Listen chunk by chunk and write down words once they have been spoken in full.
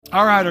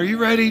All right, are you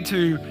ready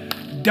to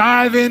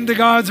dive into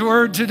God's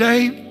Word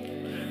today?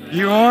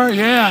 You are?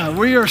 Yeah,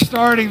 we are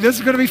starting. This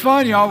is going to be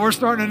fun, y'all. We're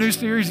starting a new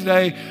series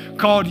today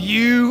called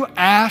You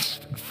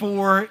Asked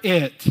for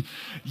It.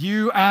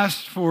 You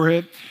asked for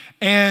it.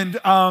 And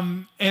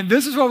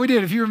this is what we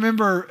did. If you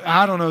remember,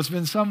 I don't know, it's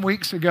been some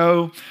weeks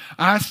ago,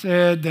 I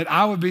said that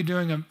I would be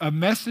doing a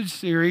message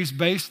series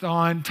based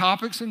on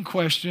topics and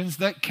questions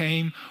that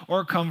came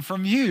or come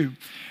from you.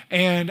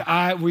 And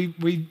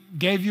we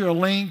gave you a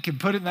link and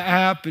put it in the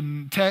app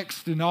and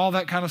text and all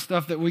that kind of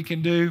stuff that we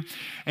can do.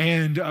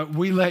 And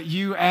we let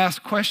you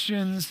ask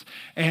questions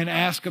and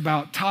ask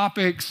about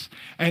topics.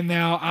 And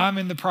now I'm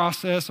in the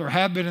process, or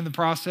have been in the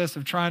process,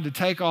 of trying to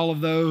take all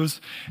of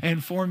those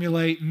and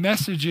formulate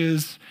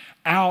messages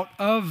out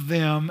of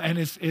them. And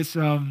it's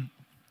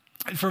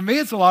for me,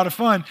 it's a lot of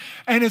fun.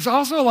 And it's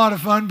also a lot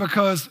of fun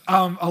because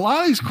a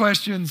lot of these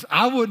questions,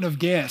 I wouldn't have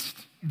guessed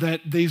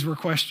that these were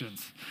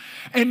questions.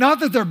 And not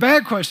that they're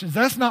bad questions.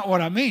 That's not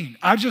what I mean.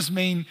 I just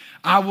mean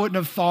I wouldn't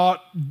have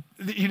thought,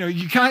 you know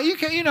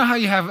how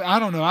you have, I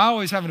don't know, I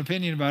always have an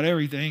opinion about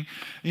everything.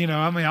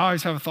 I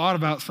always have a thought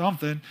about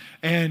something.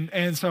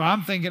 And so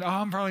I'm thinking,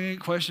 I'm probably going to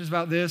get questions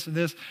about this and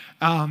this.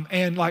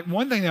 And like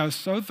one thing that I was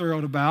so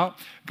thrilled about,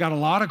 got a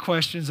lot of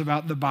questions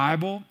about the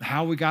Bible,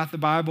 how we got the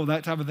Bible,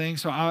 that type of thing.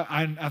 So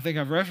I think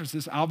I've referenced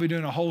this. I'll be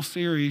doing a whole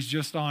series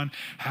just on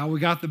how we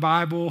got the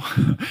Bible,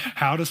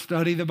 how to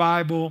study the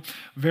Bible.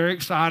 Very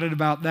excited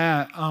about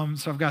that.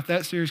 So I've got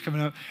that series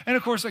coming up. And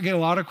of course, I get a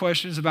lot of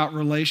questions about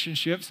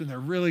relationships, and they're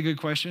really good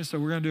questions. So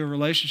we're going to do a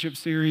relationship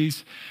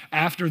series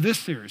after this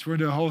series. We're going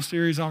to do a whole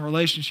series on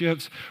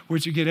relationships,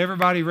 which will get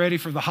everybody ready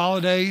for the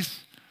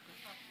holidays.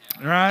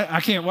 All right?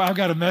 I've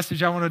got a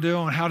message I want to do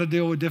on how to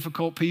deal with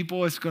difficult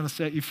people. It's going to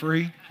set you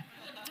free.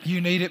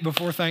 You need it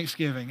before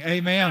Thanksgiving.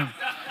 Amen.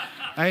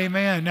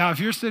 Amen. Now, if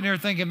you're sitting there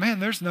thinking, man,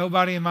 there's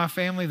nobody in my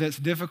family that's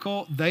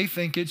difficult, they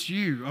think it's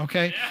you,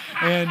 okay?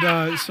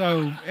 And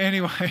so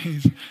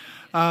anyways,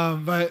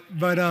 but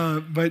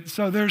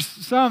so there's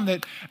some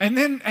that, and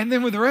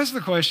then with the rest of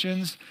the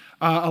questions,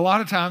 a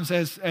lot of times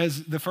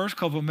as the first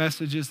couple of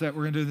messages that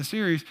we're going to do in the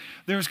series,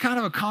 there's kind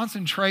of a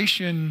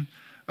concentration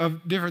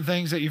of different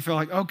things that you feel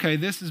like, okay,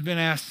 this has been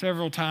asked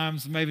several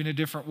times, maybe in a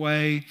different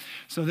way.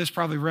 So this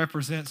probably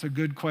represents a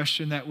good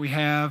question that we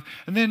have.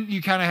 And then you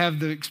kind of have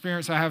the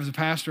experience I have as a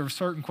pastor of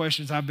certain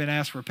questions I've been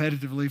asked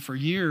repetitively for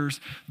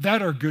years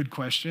that are good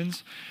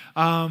questions.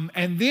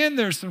 And then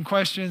there's some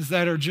questions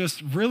that are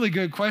just really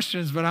good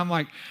questions, but I'm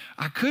like,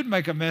 I could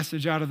make a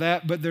message out of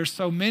that, but there's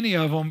so many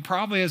of them.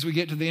 Probably as we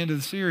get to the end of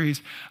the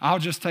series, I'll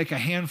just take a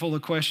handful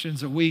of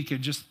questions a week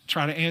and just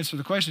try to answer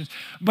the questions.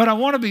 But I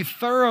want to be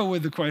thorough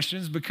with the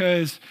questions,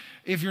 because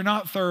if you're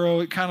not thorough,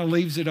 it kind of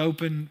leaves it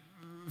open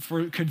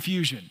for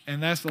confusion.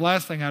 And that's the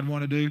last thing I'd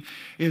want to do,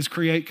 is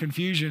create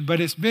confusion. But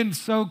it's been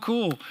so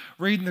cool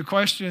reading the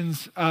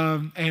questions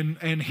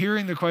and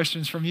hearing the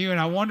questions from you.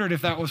 And I wondered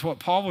if that was what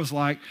Paul was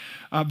like,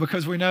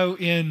 because we know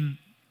in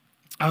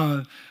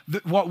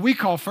what we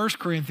call 1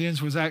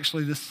 Corinthians was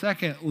actually the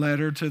second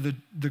letter to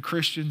the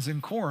Christians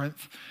in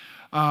Corinth.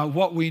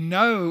 What we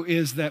know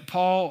is that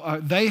Paul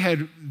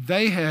had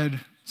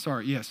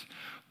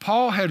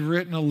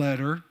written a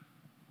letter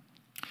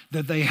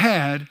that they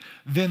had.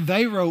 Then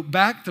they wrote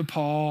back to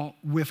Paul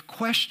with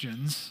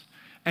questions.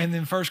 And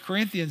then 1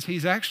 Corinthians,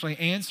 he's actually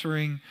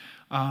answering,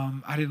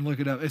 I didn't look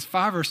it up. It's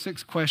 5 or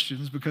 6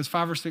 questions, because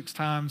 5 or 6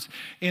 times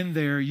in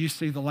there you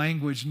see the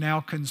language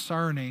now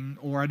concerning,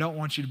 or I don't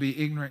want you to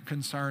be ignorant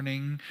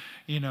concerning,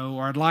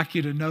 or I'd like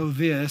you to know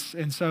this,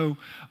 and so,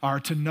 or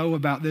to know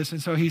about this.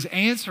 And so he's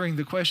answering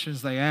the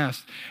questions they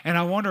asked. And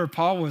I wonder if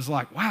Paul was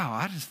like, wow,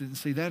 I just didn't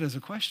see that as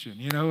a question,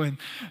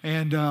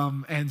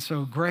 and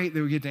so great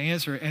that we get to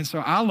answer it. And so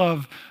I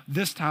love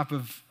this type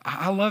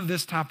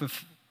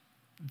of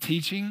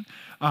teaching,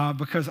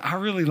 because I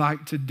really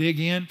like to dig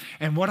in.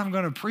 And what I'm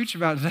going to preach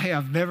about today,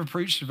 I've never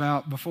preached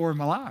about before in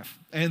my life.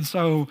 And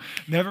so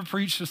never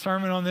preached a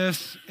sermon on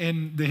this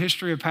in the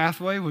history of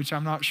Pathway, which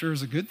I'm not sure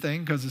is a good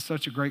thing, because it's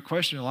such a great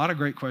question, a lot of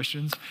great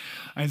questions.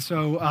 And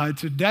so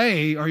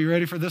today, are you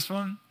ready for this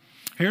one?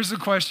 Here's the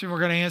question we're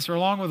going to answer,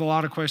 along with a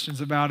lot of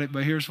questions about it,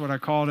 but here's what I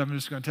called it. I'm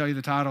just going to tell you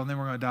the title, and then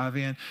we're going to dive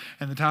in.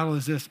 And the title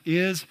is this: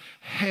 Is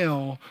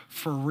Hell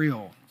for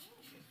Real?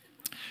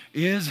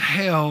 Is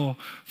hell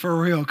for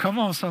real? Come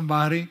on,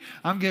 somebody.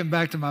 I'm getting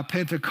back to my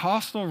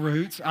Pentecostal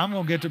roots. I'm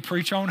going to get to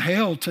preach on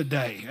hell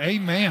today.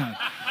 Amen.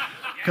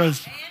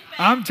 Because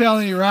I'm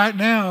telling you right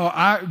now,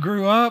 I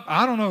grew up,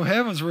 I don't know if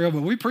heaven's real,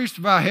 but we preached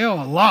about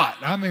hell a lot.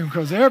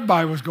 Because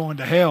everybody was going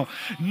to hell.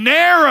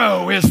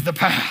 Narrow is the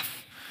path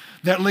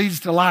that leads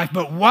to life,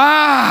 but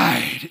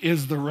wide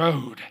is the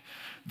road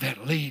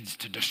that leads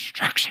to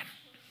destruction.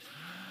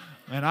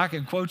 And I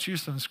can quote you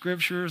some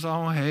scriptures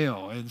on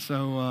hell. And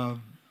so,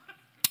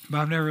 but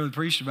I've never really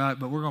preached about it,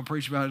 but we're going to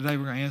preach about it today.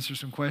 We're going to answer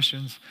some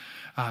questions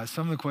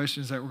Some of the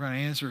questions that we're going to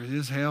answer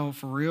is hell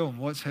for real, and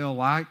what's hell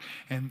like?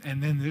 And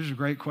then there's a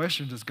great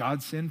question: does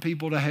God send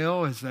people to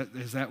hell? Is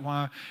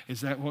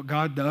that what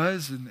God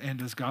does? And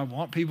does God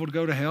want people to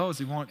go to hell? Does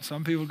He want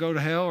some people to go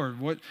to hell, or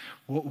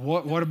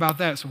what about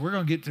that? So we're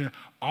going to get to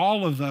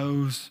all of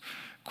those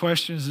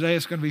questions today.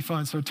 It's going to be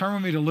fun. So turn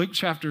with me to Luke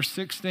chapter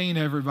 16,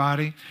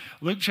 everybody.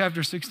 Luke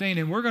chapter 16,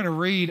 and we're going to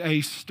read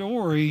a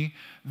story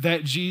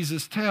that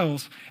Jesus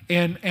tells.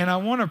 And I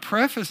want to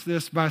preface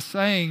this by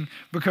saying,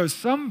 because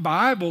some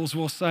Bibles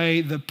will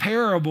say the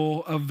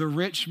parable of the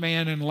rich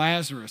man and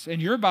Lazarus,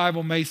 and your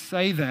Bible may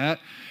say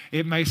that.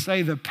 It may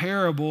say the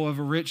parable of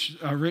a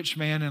rich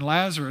man and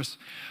Lazarus.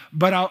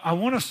 But I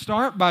want to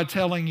start by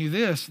telling you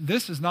this.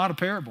 This is not a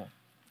parable.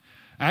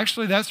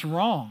 Actually, that's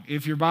wrong.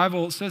 If your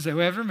Bible says that,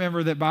 we have to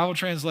remember that Bible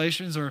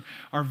translations are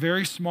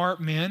very smart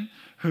men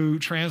who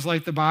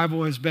translate the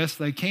Bible as best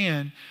they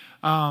can.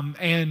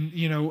 And,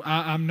 you know,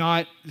 I'm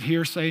not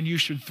here saying you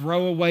should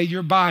throw away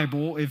your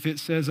Bible if it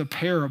says a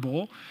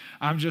parable.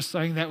 I'm just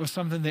saying that was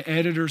something the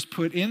editors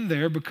put in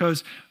there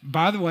because,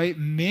 by the way,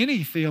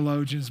 many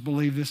theologians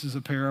believe this is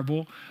a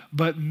parable,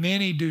 but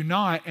many do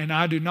not, and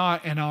I do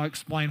not, and I'll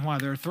explain why.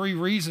 There are 3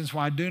 reasons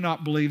why I do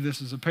not believe this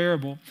is a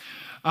parable.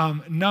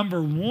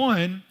 Number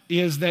one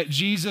is that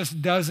Jesus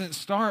doesn't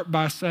start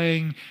by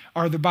saying,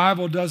 or the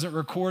Bible doesn't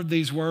record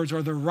these words,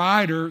 or the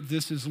writer,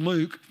 this is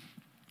Luke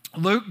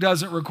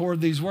doesn't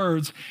record these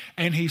words,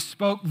 and he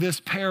spoke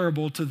this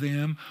parable to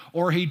them,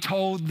 or he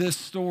told this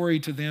story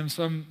to them.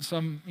 So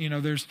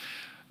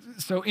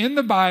in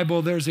the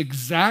Bible, there's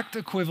exact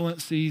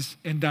equivalencies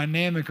and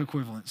dynamic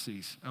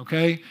equivalencies,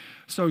 okay?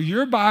 So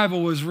your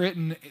Bible was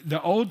written,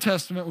 the Old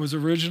Testament was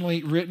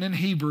originally written in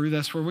Hebrew,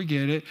 that's where we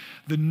get it.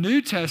 The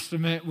New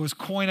Testament was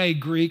Koine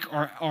Greek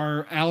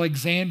or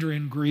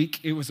Alexandrian Greek.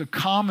 It was a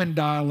common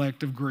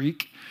dialect of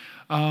Greek.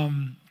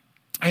 And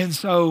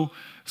so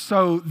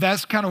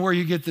that's kind of where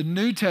you get the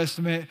New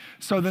Testament.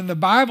 So then the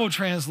Bible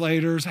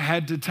translators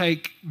had to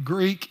take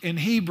Greek and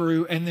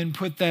Hebrew and then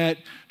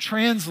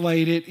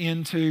translate it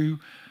into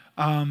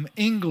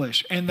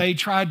English. And they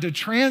tried to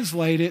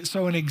translate it.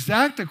 So an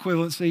exact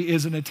equivalency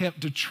is an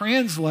attempt to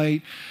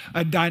translate.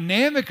 A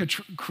dynamic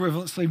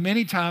equivalency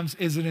many times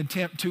is an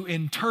attempt to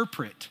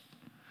interpret.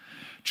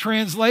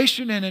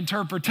 Translation and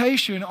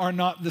interpretation are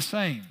not the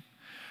same.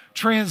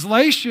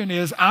 Translation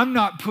is, I'm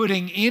not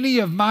putting any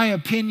of my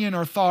opinion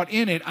or thought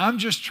in it. I'm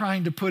just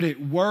trying to put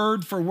it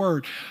word for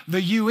word.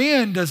 The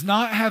UN does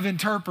not have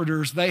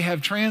interpreters. They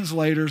have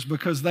translators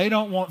because they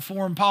don't want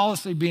foreign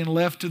policy being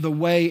left to the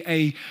way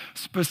a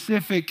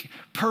specific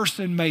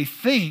person may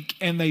think,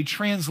 and they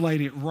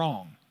translate it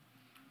wrong.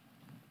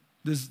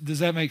 Does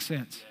that make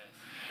sense?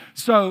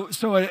 So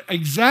an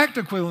exact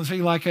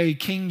equivalency like a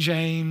King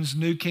James,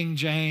 New King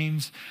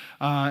James,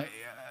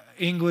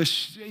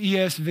 English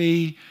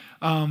ESV,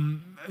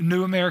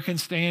 New American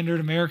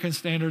Standard,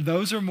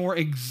 those are more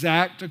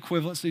exact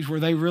equivalencies where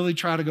they really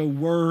try to go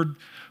word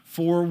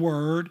for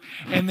word.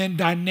 And then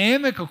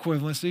dynamic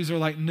equivalencies are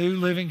like New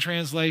Living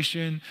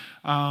Translation,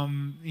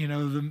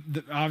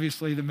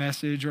 obviously the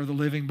Message or the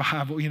Living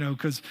Bible,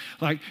 because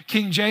like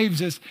King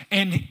James is,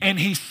 and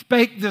he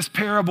spake this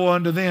parable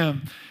unto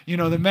them.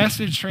 The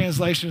Message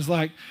translation is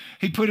like,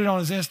 he put it on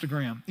his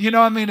Instagram.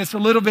 It's a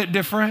little bit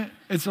different.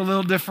 It's a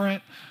little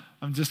different.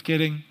 I'm just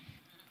kidding.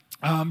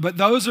 But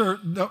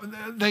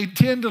they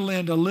tend to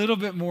lend a little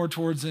bit more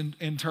towards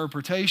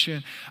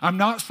interpretation. I'm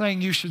not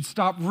saying you should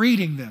stop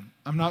reading them.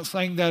 I'm not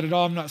saying that at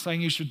all. I'm not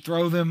saying you should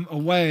throw them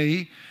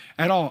away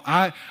at all.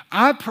 I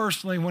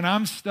personally, when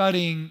I'm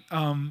studying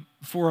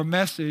for a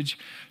message,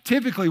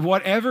 typically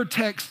whatever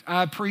text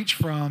I preach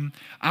from,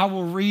 I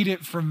will read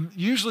it from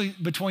usually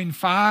between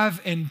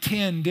 5 and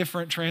 10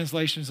 different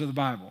translations of the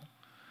Bible.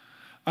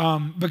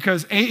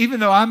 Because even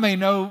though I may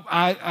know,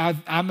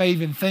 I may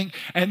even think,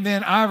 and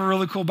then I have a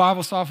really cool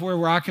Bible software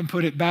where I can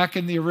put it back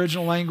in the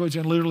original language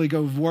and literally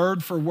go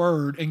word for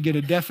word and get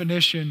a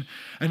definition,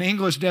 an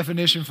English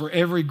definition for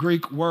every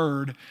Greek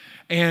word.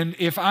 And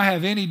if I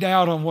have any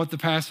doubt on what the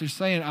passage is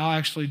saying, I'll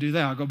actually do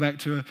that. I'll go back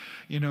to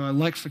a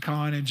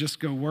lexicon and just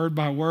go word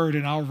by word,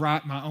 and I'll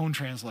write my own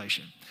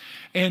translation.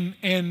 And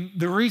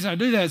the reason I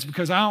do that is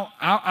because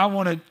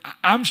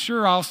I'm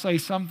sure I'll say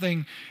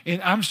something,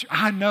 and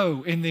I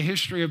know in the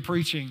history of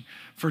preaching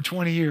for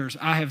 20 years,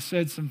 I have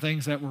said some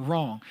things that were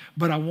wrong,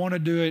 but I want to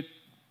do it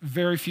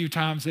very few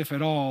times, if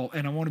at all,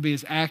 and I want to be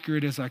as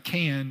accurate as I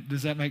can.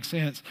 Does that make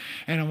sense?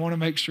 And I want to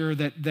make sure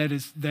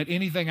that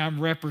anything I'm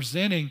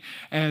representing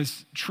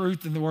as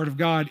truth in the Word of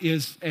God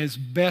is as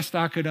best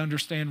I could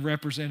understand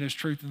represent as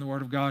truth in the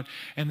Word of God,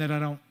 and that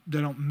I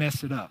don't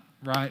mess it up.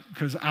 Right?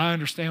 Because I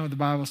understand what the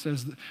Bible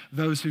says,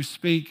 those who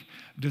speak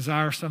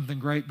desire something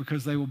great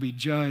because they will be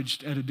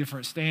judged at a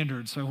different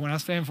standard. So when I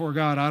stand before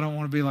God, I don't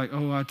want to be like,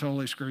 oh, I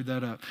totally screwed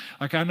that up.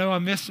 Like, I know I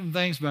missed some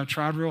things, but I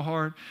tried real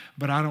hard,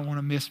 but I don't want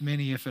to miss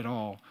many, if at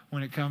all,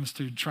 when it comes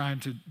to trying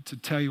to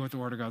tell you what the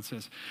Word of God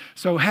says.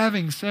 So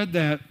having said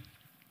that,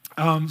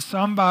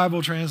 some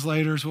Bible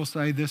translators will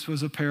say this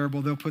was a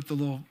parable. They'll put the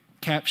little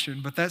caption,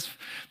 but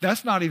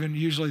that's not even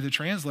usually the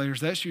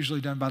translators. That's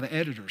usually done by the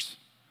editors.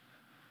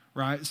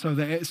 right? So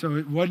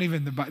it wasn't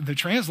even the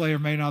translator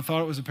may not have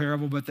thought it was a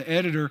parable, but the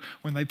editor,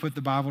 when they put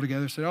the Bible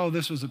together, said, oh,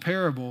 this was a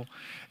parable.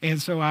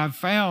 And so I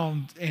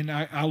found, and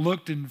I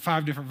looked in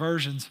 5 different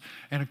versions,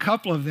 and a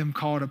couple of them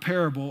call it a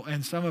parable,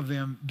 and some of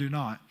them do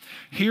not.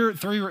 Here,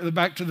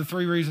 back to the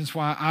 3 reasons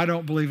why I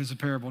don't believe it's a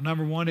parable.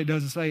 Number 1, it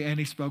doesn't say, and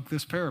he spoke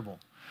this parable,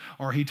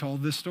 or he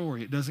told this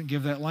story. It doesn't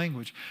give that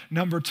language.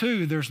 Number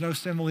 2, there's no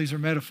similes or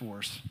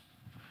metaphors.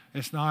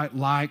 It's not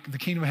like, the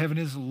kingdom of heaven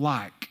is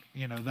like,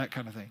 that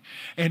kind of thing.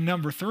 And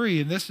number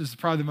 3, and this is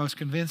probably the most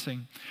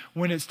convincing,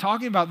 when it's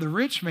talking about the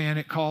rich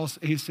man,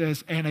 he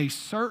says, and a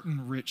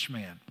certain rich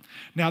man.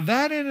 Now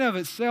that in and of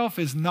itself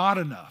is not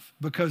enough,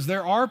 because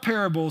there are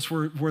parables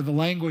where the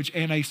language,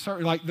 and a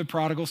certain, like the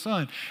prodigal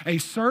son, a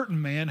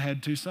certain man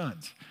had 2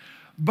 sons.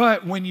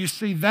 But when you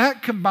see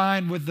that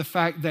combined with the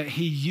fact that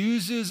he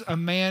uses a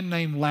man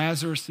named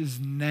Lazarus'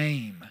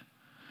 name,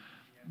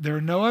 there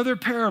are no other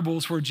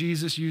parables where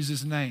Jesus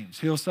uses names.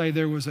 He'll say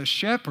there was a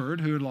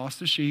shepherd who had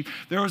lost a sheep.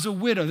 There was a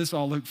widow. This is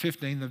all Luke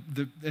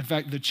 15. In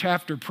fact, the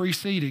chapter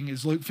preceding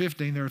is Luke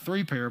 15. There are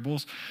 3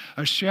 parables.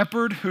 A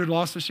shepherd who had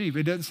lost a sheep.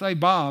 It doesn't say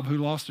Bob who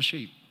lost a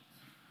sheep,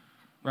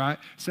 right?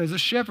 It says a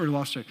shepherd who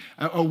lost a sheep.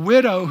 A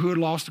widow who had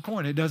lost a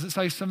coin. It doesn't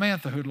say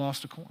Samantha who had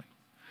lost a coin.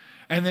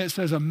 And then it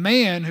says a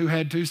man who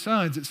had 2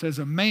 sons. It says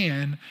a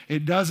man.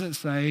 It doesn't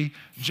say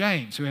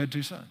James who had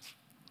 2 sons.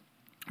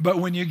 But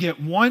when you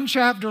get 1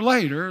 chapter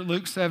later,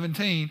 Luke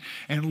 17,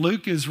 and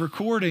Luke is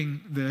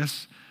recording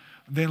this,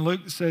 then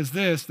Luke says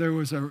this, there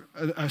was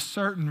a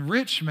certain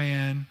rich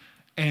man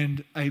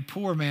and a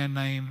poor man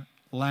named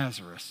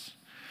Lazarus.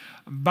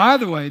 By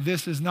the way,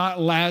 this is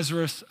not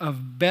Lazarus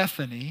of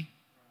Bethany.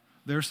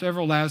 There are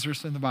several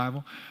Lazarus in the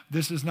Bible.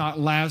 This is not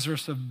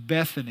Lazarus of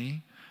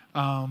Bethany,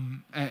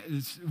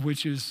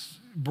 which is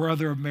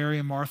brother of Mary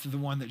and Martha, the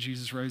one that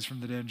Jesus raised from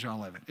the dead in John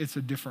 11. It's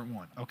a different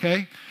one,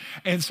 okay?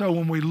 And so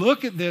when we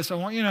look at this, I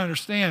want you to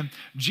understand,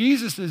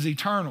 Jesus is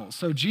eternal.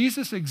 So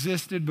Jesus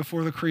existed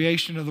before the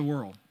creation of the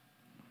world,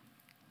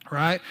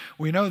 right?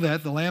 We know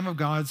that, the Lamb of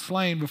God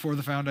slain before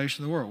the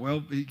foundation of the world.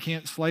 Well, you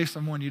can't slay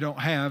someone you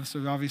don't have,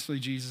 so obviously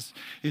Jesus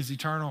is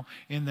eternal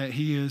in that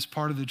he is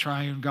part of the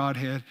triune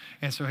Godhead,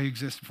 and so he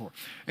exists before.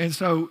 And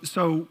so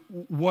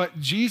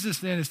what Jesus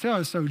then is telling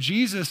us, so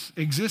Jesus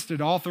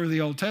existed all through the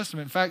Old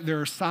Testament. In fact,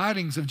 there are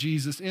sightings of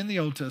Jesus in the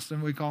Old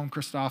Testament. We call them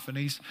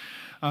Christophanies,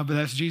 but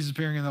that's Jesus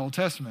appearing in the Old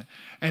Testament.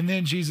 And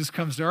then Jesus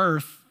comes to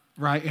earth,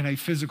 right, in a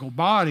physical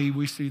body.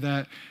 We see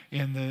that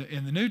in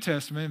the New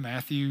Testament,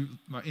 Matthew,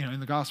 in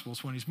the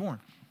Gospels when he's born.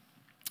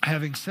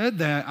 Having said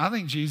that, I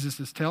think Jesus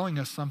is telling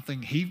us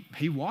something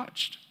he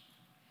watched,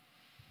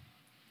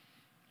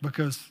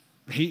 because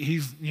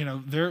he's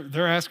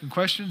they're asking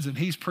questions and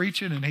he's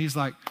preaching and he's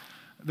like,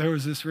 there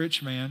was this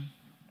rich man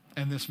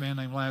and this man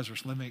named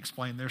Lazarus. Let me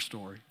explain their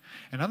story.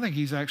 And I think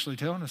he's actually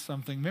telling us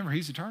something. Remember,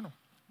 he's eternal.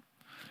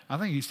 I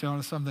think he's telling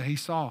us something he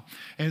saw.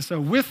 And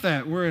so with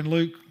that, we're in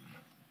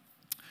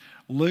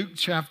Luke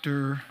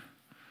chapter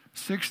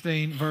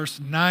 16, verse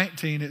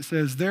 19, it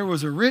says, there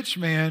was a rich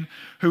man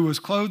who was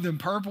clothed in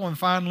purple and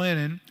fine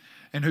linen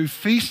and who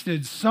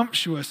feasted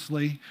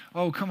sumptuously.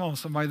 Oh, come on,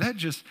 somebody.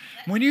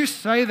 When you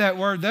say that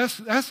word,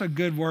 that's a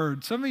good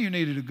word. Some of you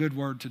needed a good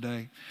word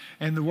today.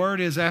 And the word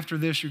is, after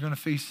this, you're going to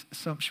feast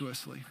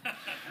sumptuously.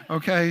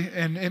 Okay?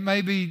 And it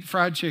may be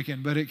fried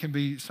chicken, but it can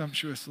be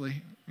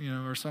sumptuously,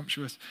 or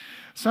sumptuous.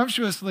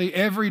 Sumptuously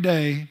every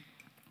day.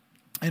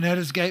 And at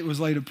his gate was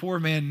laid a poor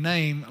man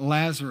named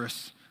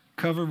Lazarus,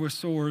 covered with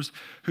sores,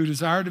 who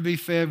desired to be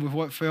fed with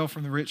what fell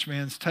from the rich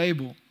man's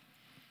table.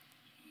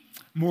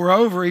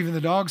 Moreover, even the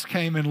dogs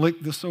came and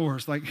licked the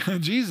sores. Like,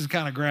 Jesus is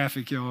kind of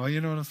graphic, y'all.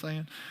 You know what I'm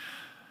saying?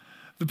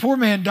 The poor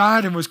man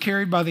died and was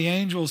carried by the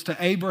angels to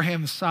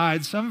Abraham's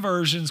side. Some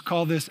versions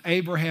call this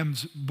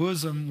Abraham's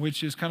bosom,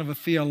 which is kind of a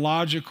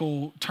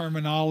theological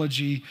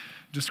terminology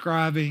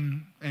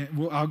describing, and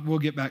we'll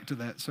get back to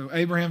that. So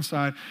Abraham's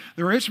side.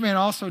 The rich man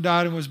also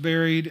died and was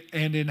buried,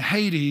 and in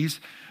Hades,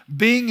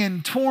 being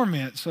in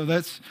torment, so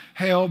that's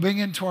hell, being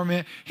in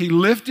torment, he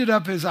lifted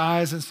up his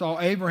eyes and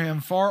saw Abraham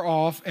far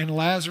off and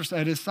Lazarus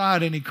at his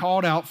side, and he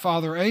called out,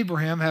 Father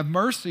Abraham, have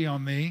mercy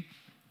on me,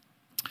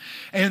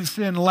 and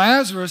send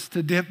Lazarus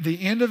to dip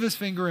the end of his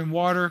finger in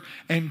water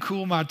and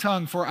cool my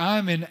tongue, for I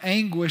am in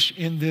anguish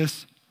in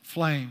this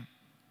flame.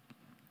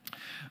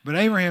 But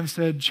Abraham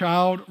said,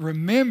 child,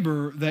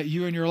 remember that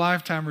you in your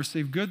lifetime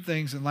received good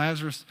things, and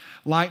Lazarus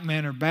like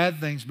manner bad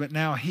things, but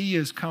now he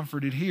is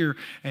comforted here,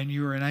 and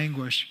you are in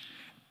anguish.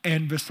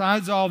 And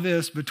besides all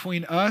this,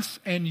 between us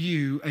and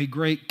you, a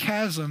great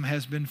chasm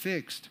has been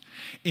fixed,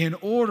 in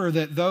order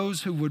that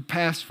those who would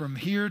pass from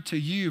here to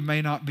you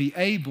may not be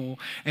able,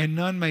 and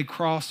none may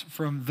cross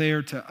from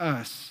there to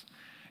us.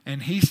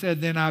 And he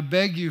said, then I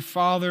beg you,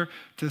 Father,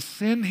 to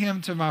send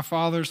him to my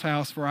father's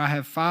house, for I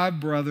have 5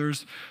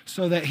 brothers,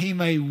 so that he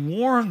may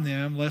warn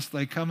them, lest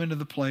they come into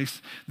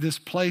this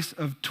place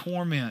of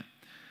torment.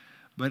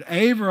 But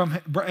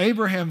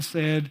Abraham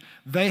said,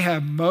 they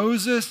have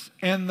Moses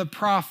and the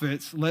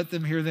prophets, let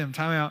them hear them.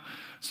 Time out.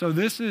 So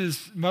this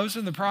is, Moses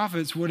and the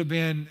prophets would have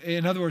been,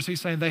 in other words, he's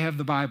saying they have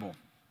the Bible.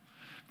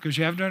 because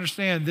you have to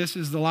understand this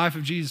is the life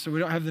of Jesus. So we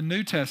don't have the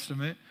New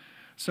Testament.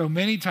 So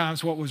many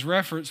times what was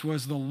referenced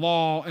was the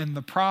law and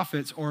the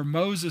prophets, or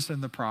Moses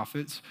and the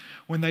prophets.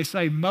 When they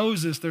say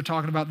Moses, they're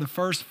talking about the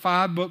first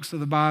 5 books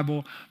of the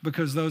Bible,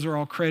 because those are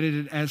all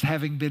credited as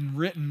having been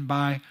written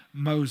by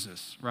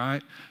Moses,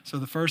 right? So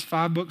the first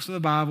 5 books of the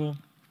Bible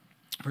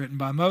written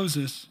by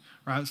Moses,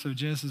 right? So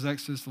Genesis,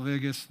 Exodus,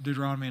 Leviticus,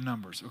 Deuteronomy, and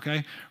Numbers,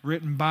 okay?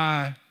 Written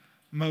by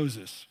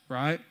Moses,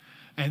 right?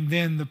 And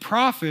then the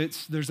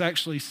prophets, there's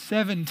actually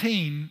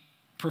 17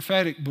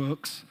 prophetic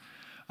books.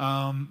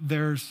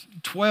 There's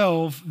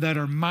 12 that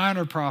are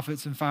minor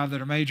prophets and 5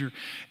 that are major.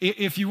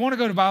 If you want to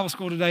go to Bible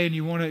school today and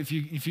you want to,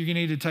 if you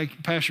need to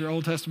pass your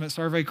Old Testament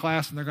survey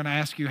class, and they're going to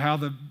ask you how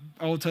the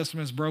Old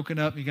Testament is broken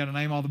up, you got to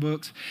name all the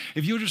books.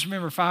 If you'll just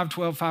remember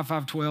 5:12,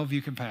 5:5:12,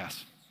 you can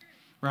pass,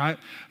 right?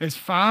 It's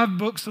 5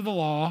 books of the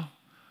law,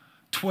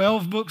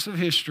 12 books of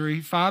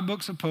history, 5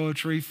 books of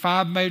poetry,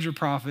 5 major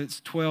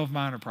prophets, 12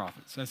 minor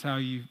prophets. That's how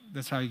you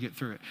get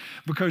through it.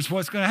 Because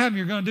what's going to happen,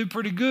 you're going to do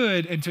pretty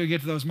good until you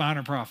get to those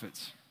minor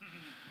prophets.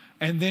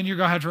 And then you're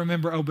going to have to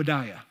remember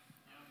Obadiah.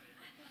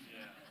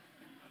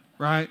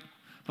 Right?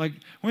 Like,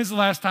 when's the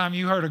last time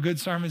you heard a good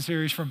sermon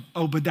series from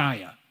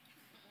Obadiah?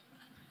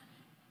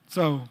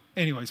 So,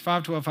 anyways,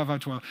 5:12,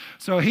 5:12.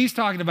 So he's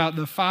talking about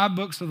the 5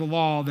 books of the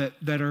law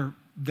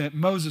that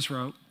Moses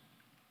wrote,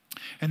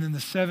 and then the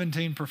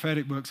 17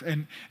 prophetic books.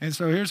 And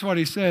so here's what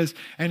he says.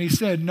 And he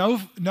said, no,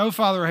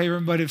 Father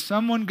Abraham, but if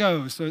someone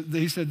goes, so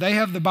he said, they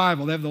have the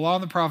Bible, they have the law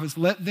and the prophets,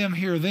 let them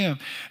hear them.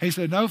 He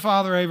said, no,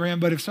 Father Abraham,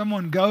 but if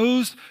someone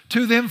goes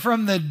to them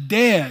from the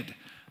dead,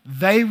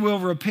 they will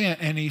repent.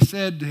 And he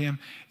said to him,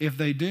 if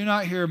they do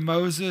not hear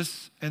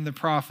Moses and the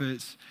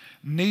prophets,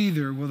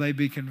 neither will they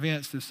be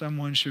convinced if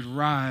someone should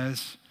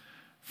rise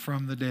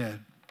from the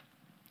dead.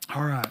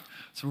 All right,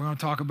 so we're going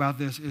to talk about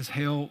this. Is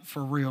hell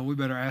for real? We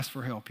better ask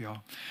for help,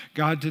 y'all.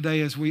 God,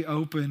 today as we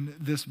open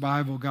this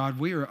Bible, God,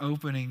 we are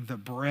opening the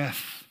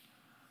breath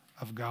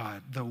of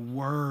God, the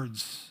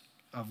words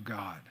of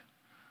God.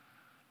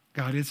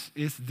 God,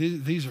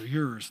 these are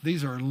yours.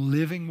 These are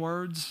living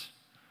words.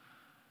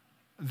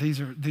 This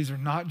is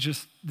not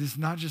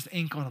just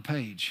ink on a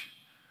page.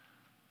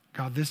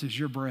 God, this is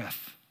your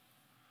breath.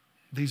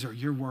 These are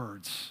your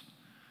words.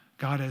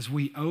 God, as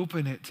we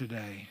open it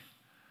today,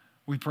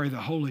 we pray the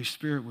Holy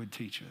Spirit would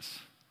teach us.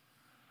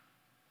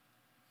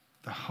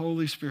 The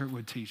Holy Spirit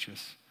would teach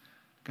us.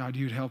 God,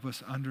 you'd help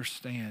us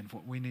understand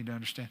what we need to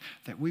understand,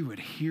 that we would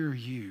hear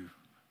you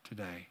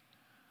today.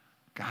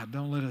 God,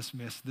 don't let us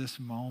miss this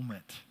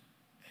moment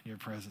in your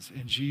presence.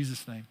 In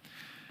Jesus' name.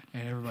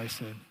 And everybody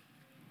said,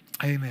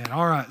 amen.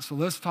 All right, so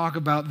let's talk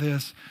about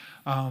this.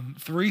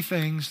 3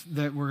 things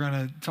that we're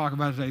going to talk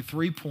about today,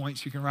 3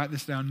 points. You can write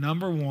this down.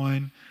 Number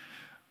 1,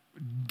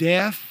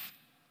 death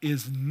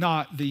is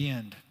not the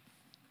end.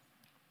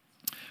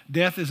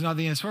 Death is not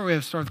the end. That's where we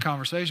have to start the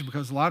conversation,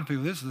 because a lot of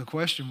people, this is a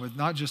question with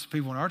not just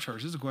people in our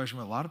church, this is a question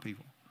with a lot of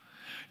people.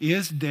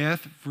 Is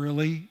death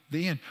really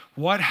the end?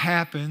 What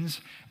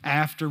happens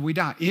after we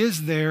die?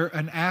 Is there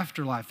an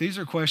afterlife? These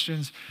are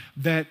questions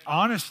that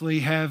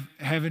honestly have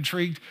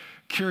intrigued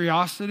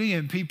curiosity,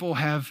 and people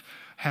have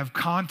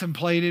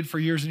contemplated for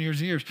years and years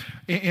and years.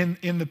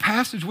 In the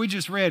passage we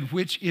just read,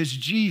 which is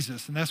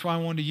Jesus, and that's why I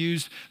wanted to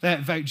use that.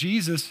 In fact,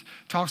 Jesus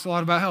talks a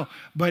lot about hell,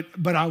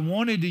 but I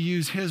wanted to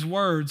use his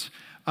words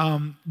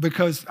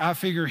because I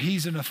figure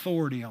he's an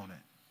authority on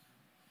it.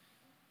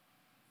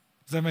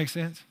 Does that make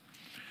sense?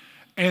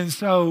 And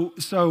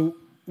so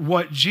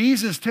what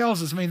Jesus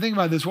tells us, I mean, think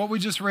about this. What we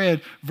just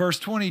read, verse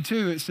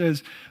 22, it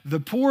says, the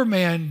poor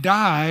man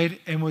died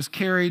and was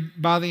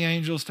carried by the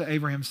angels to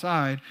Abraham's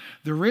side.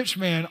 The rich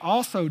man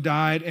also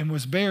died and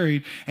was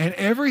buried. And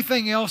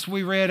everything else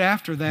we read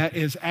after that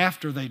is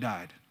after they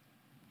died.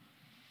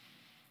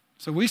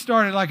 So we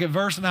started like at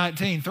verse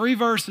 19. 3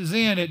 verses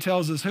in, it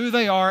tells us who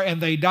they are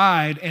and they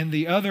died. And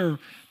the other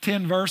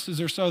 10 verses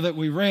or so that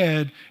we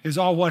read is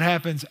all what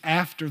happens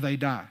after they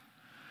die.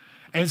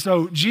 And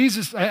so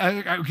Jesus,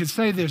 I could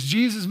say this,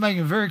 Jesus is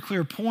making a very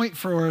clear point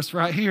for us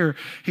right here.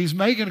 He's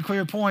making a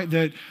clear point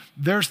that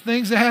there's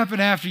things that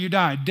happen after you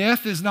die.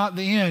 Death is not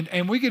the end.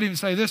 And we could even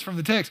say this from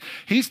the text.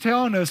 He's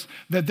telling us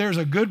that there's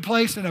a good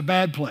place and a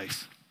bad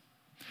place.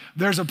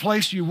 There's a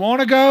place you want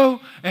to go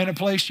and a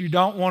place you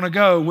don't want to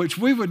go, which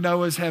we would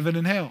know as heaven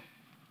and hell.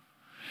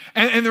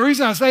 And the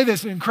reason I say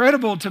this is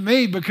incredible to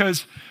me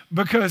because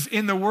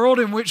in the world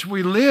in which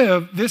we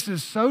live, this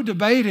is so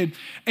debated.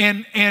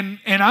 And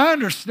I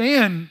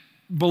understand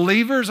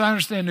believers. I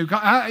understand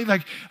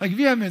like if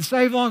you haven't been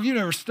saved long, if you've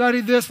never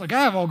studied this, like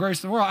I have all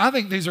grace in the world. I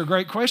think these are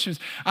great questions.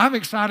 I'm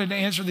excited to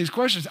answer these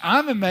questions.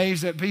 I'm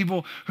amazed at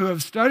people who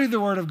have studied the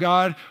Word of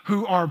God,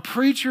 who are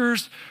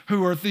preachers,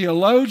 who are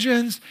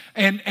theologians,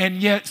 and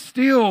yet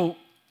still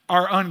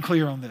are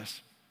unclear on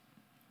this.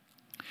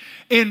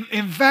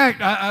 In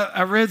fact,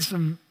 I read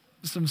some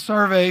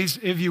surveys,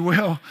 if you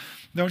will.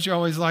 Don't you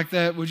always like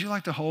that? Would you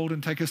like to hold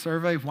and take a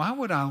survey? Why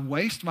would I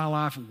waste my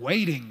life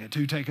waiting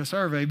to take a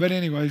survey? But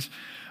anyways,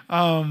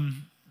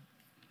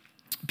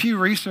 Pew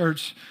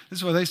Research, this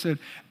is what they said,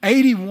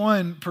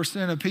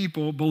 81% of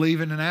people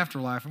believe in an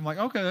afterlife. I'm like,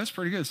 okay, that's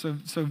pretty good. So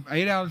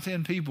 8 out of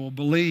 10 people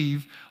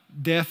believe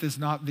death is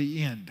not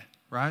the end,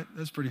 right?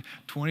 That's pretty.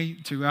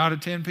 22 out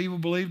of 10 people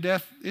believe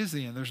death is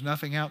the end. There's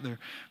nothing out there.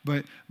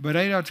 But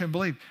 8 out of 10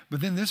 believe.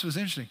 But then this was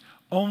interesting.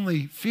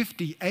 Only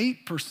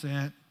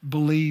 58%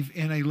 believe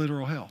in a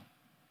literal hell.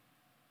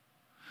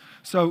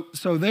 So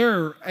there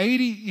are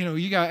 80,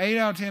 you got 8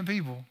 out of 10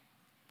 people,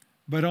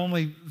 but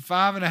only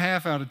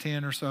 5.5 out of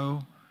 10 or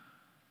so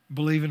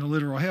believe in a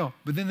literal hell.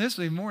 But then this is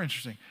even more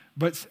interesting.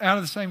 But out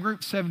of the same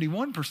group,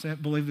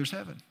 71% believe there's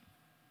heaven.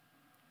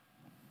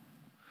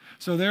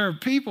 So there are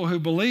people who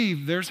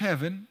believe there's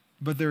heaven,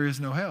 but there is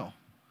no hell.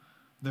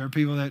 There are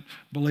people that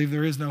believe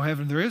there is no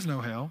heaven, there is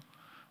no hell,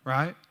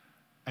 right?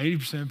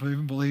 80%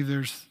 even believe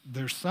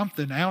there's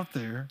something out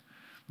there.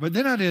 But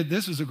then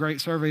this was a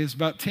great survey. It's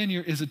about 10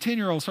 years. It's a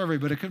 10-year-old survey,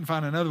 but I couldn't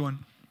find another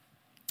one.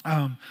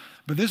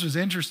 But this was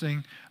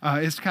interesting.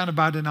 It's kind of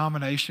by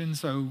denomination.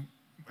 So,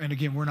 and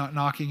again, we're not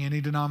knocking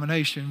any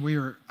denomination.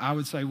 I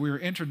would say we're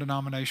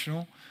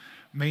interdenominational,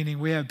 meaning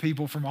we have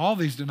people from all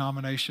these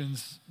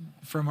denominations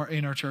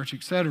in our church,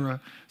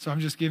 etc. So I'm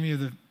just giving you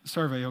the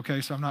survey,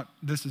 okay? So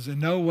this is in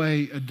no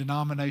way a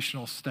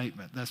denominational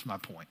statement. That's my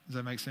point. Does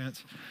that make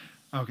sense?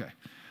 Okay.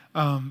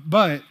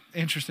 But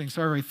interesting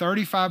survey,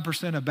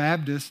 35% of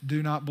Baptists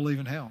do not believe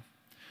in hell.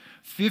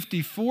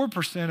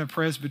 54% of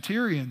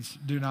Presbyterians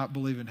do not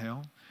believe in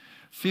hell.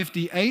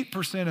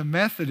 58% of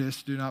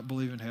Methodists do not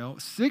believe in hell.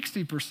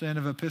 60%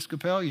 of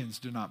Episcopalians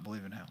do not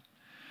believe in hell.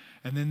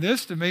 And then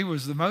this to me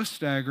was the most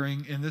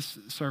staggering in this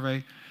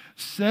survey.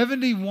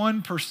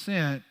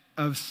 71%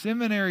 of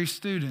seminary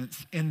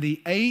students in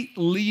the 8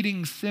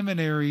 leading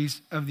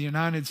seminaries of the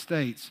United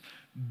States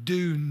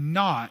do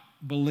not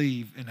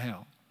believe in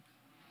hell.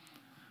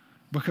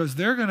 Because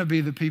they're going to be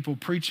the people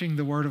preaching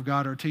the Word of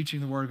God or teaching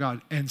the Word of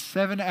God. And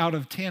 7 out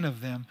of 10 of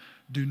them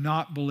do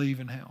not believe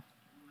in hell.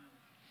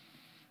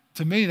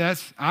 To me,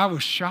 I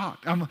was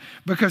shocked.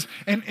 Because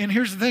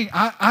here's the thing,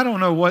 I don't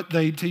know what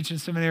they teach in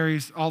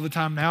seminaries all the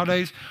time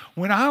nowadays.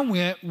 When I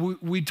went,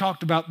 we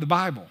talked about the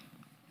Bible.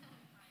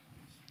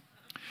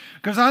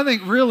 Because I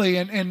think really,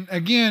 and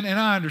again, and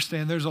I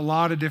understand there's a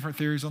lot of different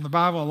theories on the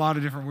Bible, a lot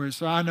of different words.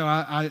 So I know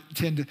I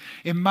tend to,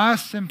 in my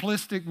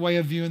simplistic way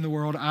of viewing the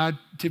world, I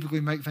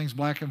typically make things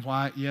black and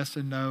white, yes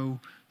and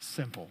no,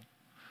 simple.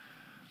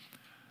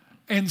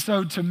 And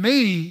so to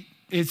me,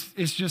 it's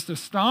just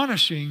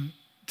astonishing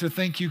to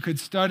think you could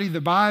study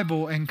the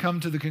Bible and come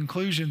to the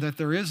conclusion that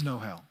there is no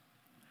hell.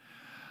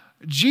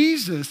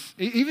 Jesus,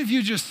 even if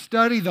you just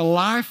study the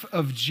life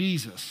of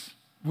Jesus,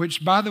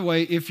 which, by the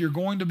way, if you're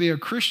going to be a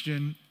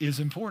Christian, is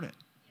important.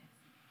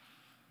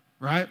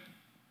 Right?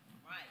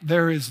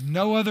 There is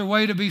no other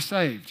way to be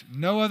saved.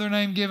 No other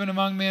name given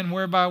among men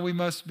whereby we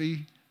must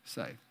be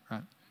saved.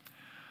 Right?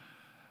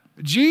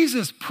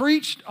 Jesus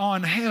preached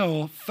on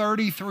hell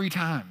 33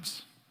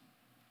 times.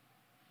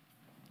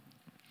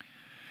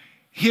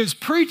 His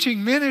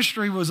preaching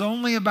ministry was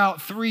only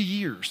about 3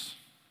 years.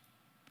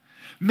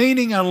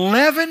 Meaning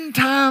 11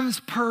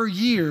 times per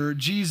year,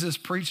 Jesus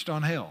preached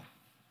on hell.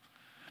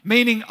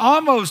 Meaning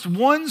almost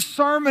one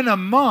sermon a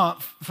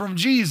month from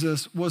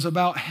Jesus was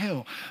about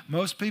hell.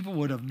 Most people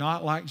would have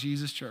not liked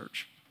Jesus'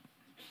 church.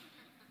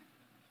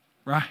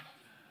 Right?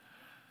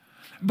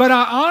 But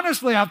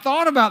I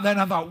thought about that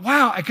and I thought,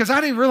 wow, because I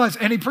didn't realize,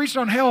 and he preached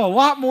on hell a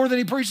lot more than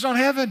he preached on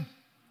heaven.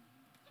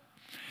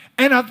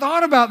 And I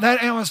thought about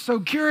that and I was so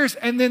curious.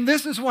 And then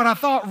this is what I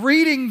thought,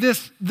 reading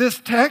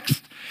this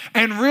text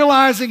and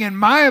realizing, in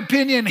my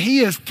opinion, he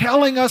is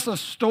telling us a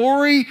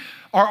story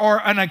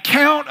or an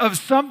account of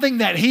something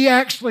that he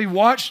actually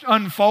watched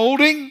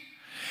unfolding.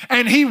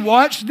 And he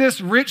watched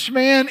this rich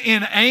man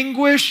in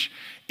anguish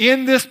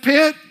in this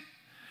pit.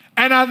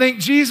 And I think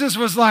Jesus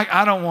was like,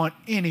 I don't want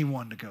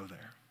anyone to go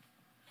there.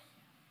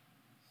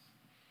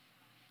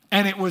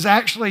 And it was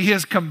actually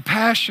his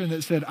compassion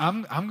that said,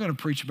 I'm going to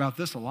preach about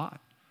this a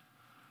lot.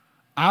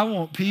 I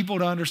want people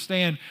to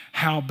understand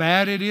how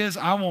bad it is.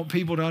 I want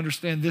people to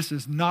understand this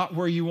is not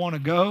where you want to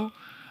go.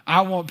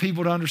 I want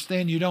people to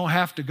understand you don't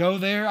have to go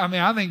there. I mean,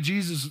 I think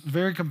Jesus is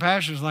very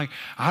compassionate. It's like,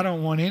 I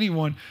don't want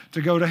anyone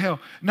to go to hell.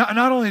 Not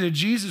only did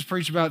Jesus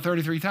preach about it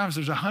 33 times,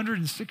 there's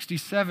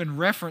 167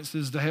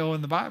 references to hell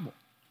in the Bible.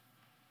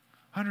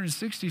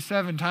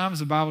 167 times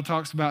the Bible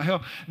talks about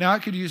hell. Now, I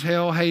could use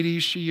hell,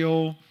 Hades,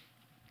 Sheol,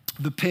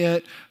 the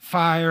pit,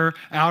 fire,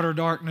 outer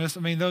darkness. I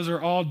mean, those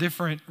are all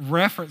different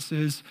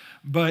references,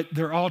 but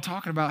they're all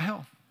talking about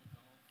hell.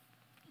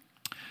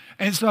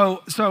 And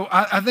so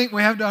I think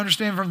we have to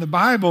understand from the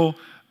Bible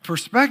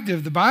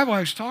perspective, the Bible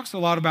actually talks a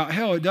lot about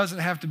hell. It doesn't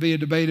have to be a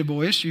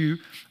debatable issue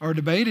or a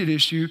debated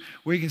issue.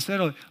 We can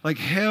settle it. Like,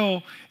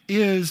 hell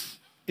is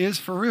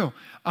for real.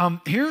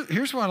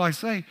 Here's what I'd like to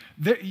say.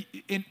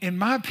 In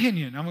my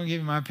opinion, I'm going to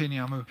give you my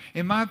opinion.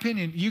 In my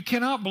opinion, you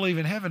cannot believe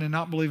in heaven and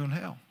not believe in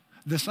hell.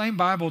 The same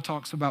Bible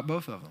talks about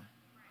both of them.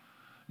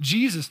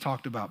 Jesus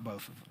talked about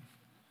both of them.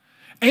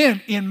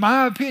 And in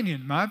my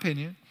opinion,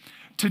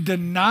 To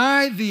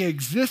deny the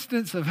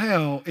existence of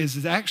hell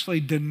is actually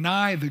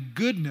deny the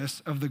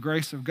goodness of the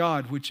grace of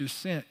God, which is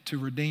sent to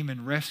redeem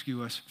and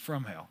rescue us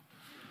from hell.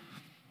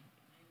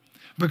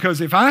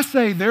 Because if I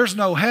say there's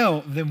no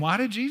hell, then why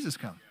did Jesus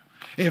come?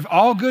 If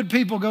all good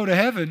people go to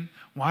heaven,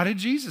 why did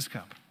Jesus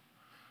come?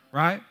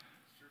 Right?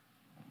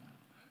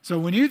 So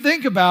when you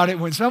think about it,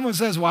 when someone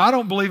says, well, I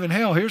don't believe in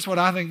hell, here's what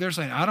I think they're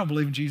saying. I don't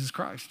believe in Jesus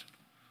Christ.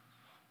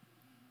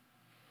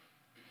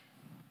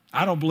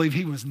 I don't believe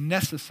he was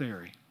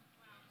necessary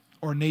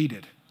or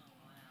needed.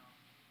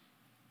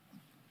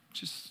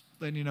 Just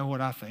letting you know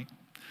what I think.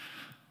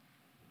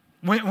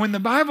 When the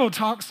Bible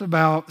talks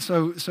about,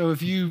 so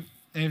if you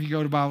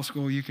go to Bible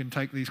school, you can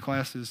take these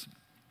classes.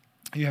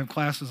 You have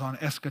classes on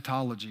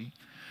eschatology.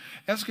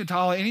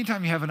 Eschatology,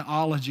 anytime you have an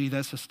ology,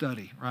 that's a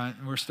study, right?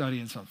 And we're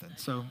studying something.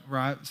 So,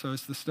 right? So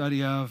it's the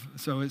study of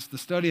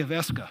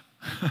Escha.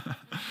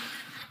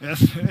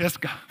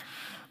 Escha.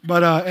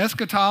 But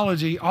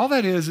eschatology, all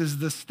that is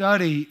the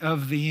study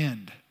of the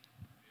end.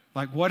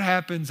 Like what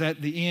happens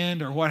at the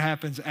end or what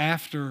happens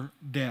after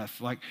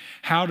death. Like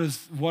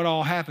what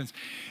all happens.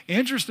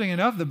 Interesting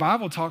enough, the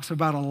Bible talks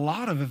about a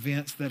lot of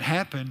events that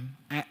happen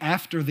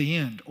after the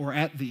end or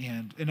at the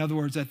end. In other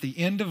words, at the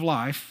end of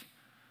life,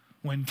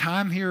 when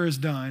time here is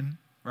done,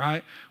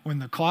 right? When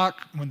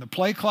the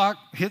play clock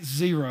hits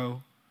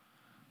 0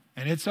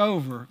 and it's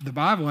over, the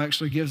Bible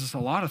actually gives us a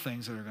lot of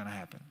things that are going to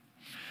happen.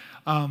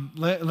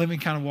 Let me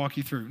kind of walk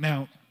you through.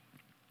 Now,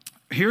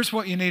 here's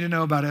what you need to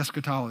know about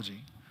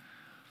eschatology.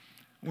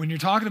 When you're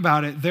talking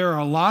about it,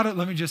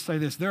 let me just say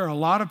this, there are a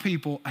lot of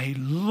people a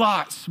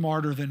lot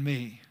smarter than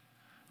me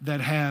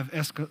that have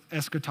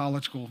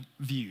eschatological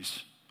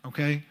views,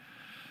 okay?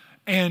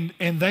 And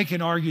they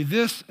can argue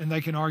this and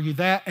they can argue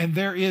that, and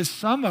there is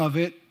some of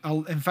it,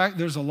 in fact,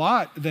 there's a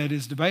lot that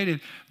is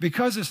debated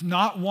because it's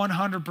not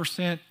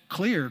 100%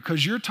 clear,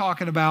 because you're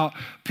talking about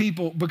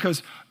people,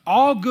 because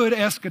all good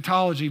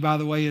eschatology, by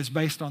the way, is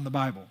based on the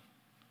Bible.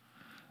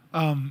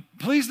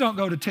 Please don't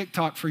go to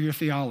TikTok for your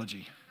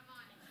theology.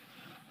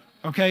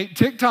 Okay,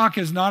 TikTok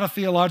is not a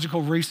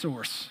theological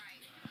resource.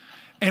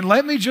 And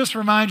let me just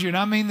remind you, and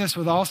I mean this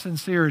with all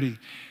sincerity,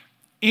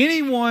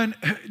 anyone,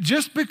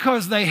 just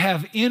because they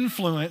have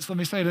influence, let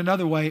me say it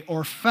another way,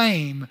 or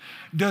fame,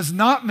 does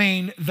not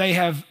mean they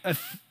have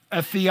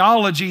a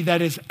theology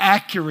that is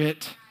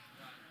accurate,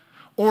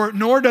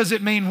 nor does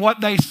it mean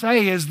what they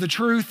say is the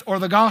truth or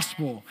the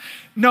gospel,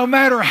 no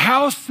matter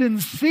how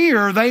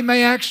sincere they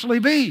may actually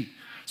be.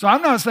 So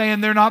I'm not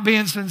saying they're not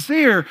being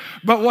sincere,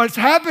 but what's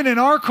happened in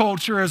our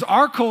culture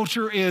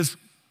is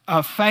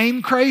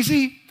fame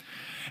crazy.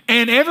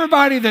 And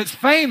everybody that's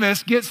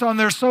famous gets on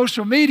their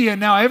social media.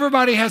 Now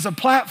everybody has a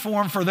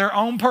platform for their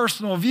own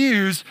personal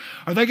views,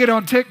 or they get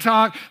on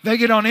TikTok, they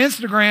get on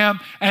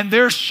Instagram, and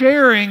they're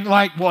sharing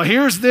like, well,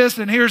 here's this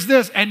and here's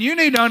this. And you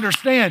need to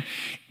understand,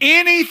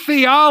 any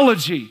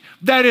theology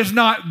that is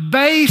not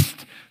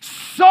based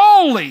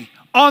solely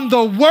on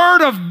the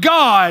Word of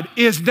God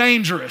is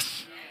dangerous.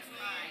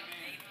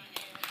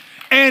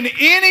 And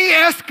any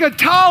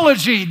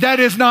eschatology that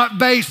is not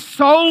based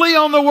solely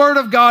on the Word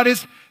of God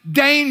is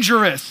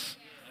dangerous.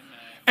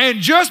 And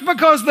just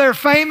because they're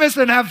famous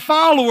and have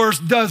followers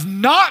does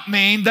not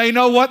mean they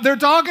know what they're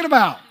talking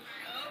about.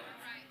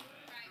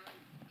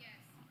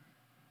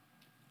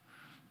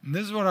 And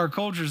this is what our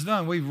culture's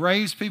done. We've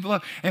raised people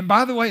up. And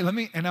by the way,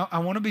 I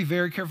want to be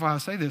very careful how I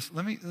say this.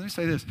 Let me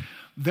say this.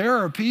 There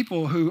are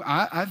people who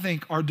I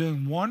think are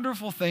doing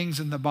wonderful things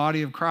in the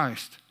body of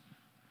Christ,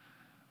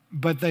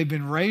 but they've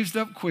been raised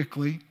up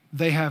quickly.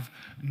 They have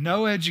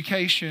no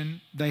education.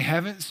 They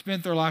haven't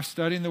spent their life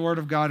studying the Word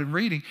of God and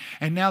reading.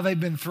 And now they've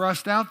been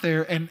thrust out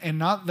there. And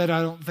not that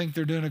I don't think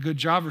they're doing a good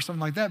job or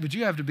something like that, but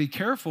you have to be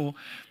careful.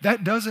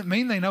 That doesn't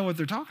mean they know what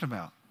they're talking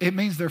about. It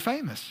means they're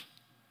famous.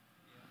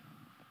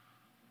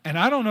 And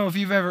I don't know if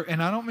you've ever,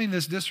 and I don't mean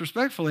this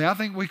disrespectfully, I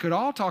think we could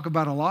all talk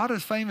about a lot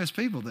of famous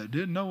people that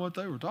didn't know what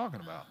they were talking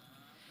about.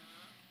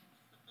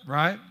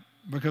 Right?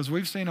 Because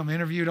we've seen them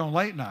interviewed on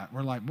late night.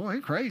 We're like, boy,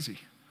 he's crazy.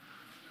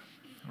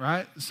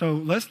 Right? So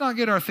let's not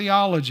get our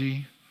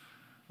theology.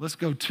 Let's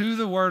go to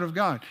the Word of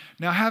God.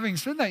 Now, having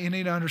said that, you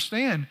need to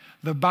understand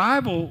the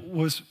Bible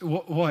was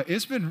what?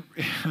 It's been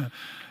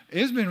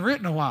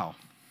written a while.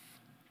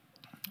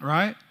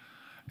 Right?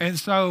 And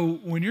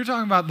so when you're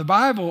talking about the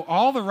Bible,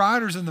 all the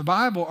writers in the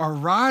Bible are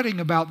writing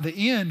about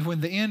the end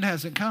when the end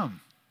hasn't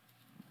come.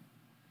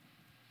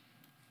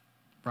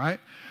 Right?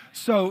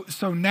 So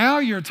now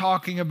you're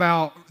talking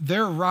about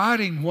they're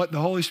writing what the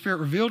Holy Spirit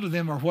revealed to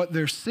them or what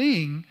they're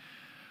seeing.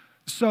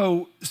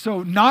 So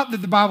not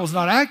that the Bible's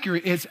not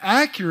accurate, it's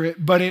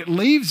accurate, but it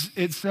leaves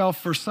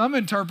itself for some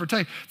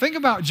interpretation. Think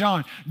about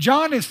John.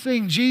 John is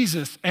seeing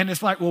Jesus, and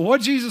it's like, well,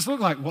 what Jesus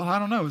look like? Well, I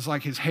don't know. It's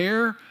like his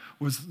hair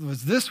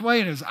was this way,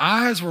 and his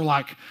eyes were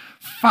like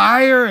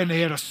fire, and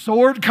he had a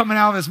sword coming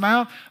out of his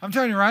mouth. I'm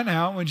telling you right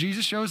now, when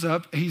Jesus shows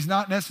up, he's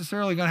not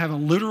necessarily going to have a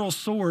literal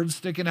sword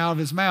sticking out of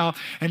his mouth,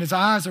 and his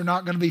eyes are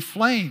not going to be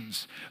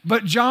flames.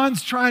 But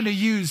John's trying to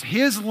use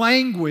his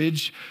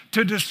language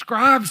to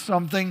describe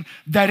something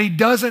that he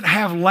doesn't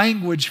have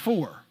language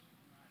for.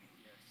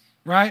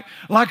 right?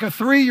 Like a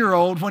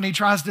 3-year-old when he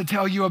tries to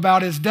tell you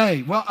about his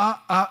day. Well,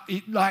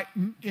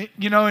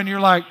 and you're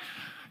like,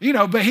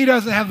 but he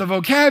doesn't have the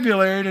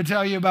vocabulary to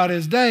tell you about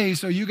his day,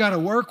 so you got to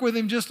work with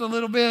him just a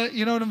little bit.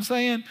 You know what I'm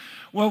saying?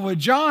 Well, with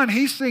John,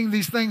 he's seeing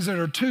these things that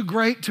are too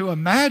great to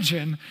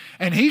imagine,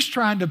 and he's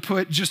trying to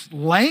put just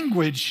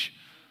language,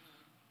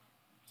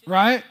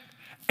 right?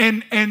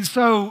 And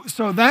so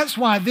that's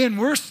why then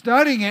we're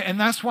studying it, and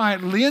that's why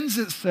it lends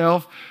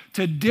itself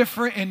to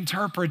different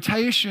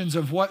interpretations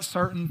of what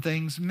certain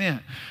things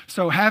meant.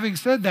 So having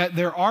said that,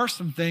 there are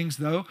some things,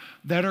 though,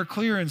 that are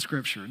clear in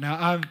Scripture.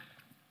 Now,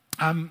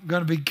 I'm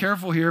going to be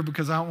careful here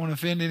because I don't want to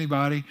offend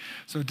anybody.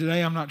 So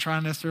today I'm not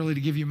trying necessarily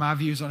to give you my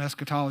views on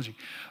eschatology.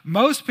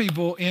 Most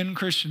people in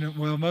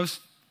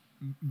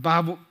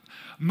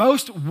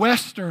most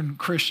Western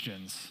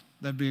Christians,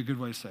 that'd be a good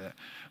way to say it,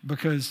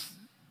 because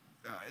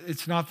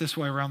it's not this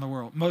way around the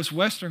world. Most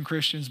Western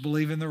Christians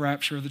believe in the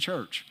rapture of the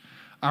church.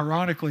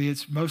 Ironically,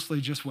 it's mostly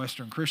just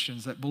Western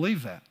Christians that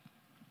believe that.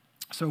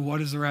 So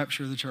what is the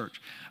rapture of the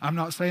church? I'm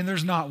not saying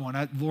there's not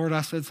one. Lord,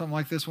 I said something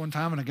like this one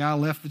time, and a guy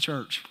left the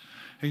church.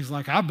 He's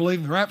like, I believe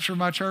in the rapture of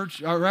my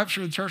church,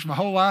 rapture of the church my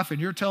whole life, and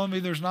you're telling me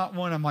there's not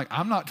one? I'm like,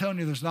 I'm not telling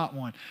you there's not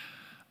one.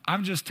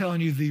 I'm just telling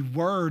you the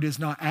word is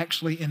not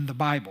actually in the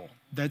Bible.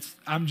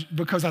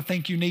 Because I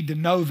think you need to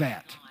know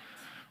that.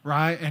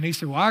 Right? And he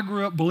said, well, I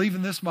grew up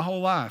believing this my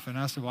whole life. And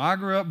I said, well, I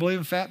grew up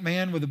believing a fat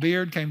man with a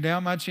beard came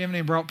down my chimney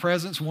and brought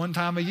presents one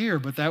time a year.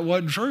 But that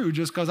wasn't true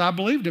just because I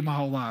believed it my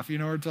whole life,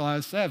 until I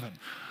was 7.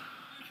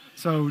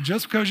 So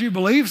just because you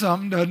believe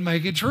something doesn't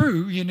make it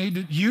true. You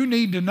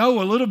need to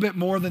know a little bit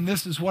more than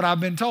this is what I've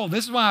been told.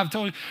 This is why I've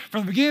told you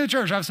from the beginning of the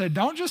church, I've said,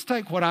 don't just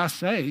take what I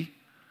say.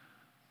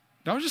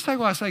 Don't just take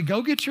what I say.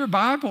 Go get your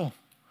Bible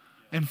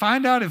and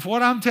find out if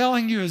what I'm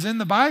telling you is in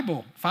the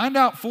Bible. Find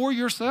out for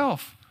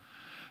yourself.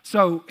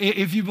 So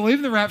if you believe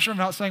in the rapture, I'm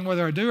not saying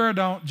whether I do or I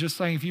don't, just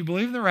saying if you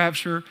believe in the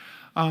rapture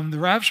of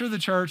the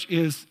church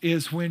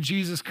is when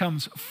Jesus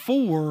comes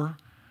for,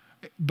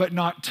 but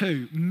not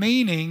to,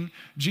 meaning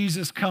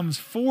Jesus comes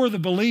for the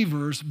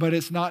believers, but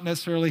it's not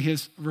necessarily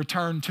his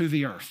return to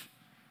the earth.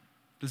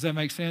 Does that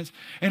make sense?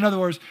 In other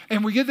words,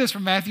 and we get this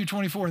from Matthew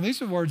 24, and these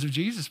are the words of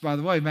Jesus, by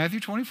the way, Matthew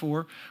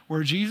 24,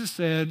 where Jesus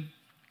said,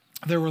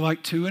 there were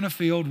like 2 in a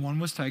field, one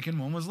was taken,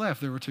 one was left.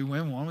 There were 2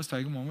 women, one was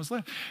taken, one was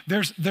left.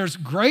 There's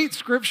great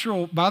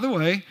scriptural, by the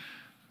way,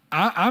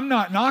 I'm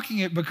not knocking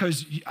it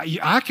because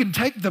I can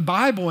take the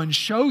Bible and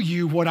show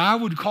you what I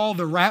would call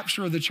the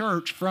rapture of the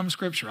church from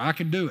Scripture. I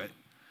can do it.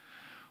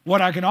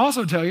 What I can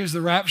also tell you is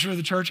the rapture of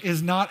the church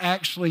is not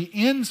actually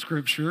in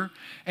Scripture,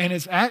 and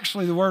it's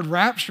actually the word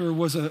rapture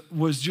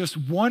was just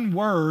one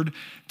word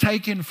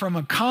taken from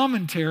a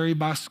commentary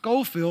by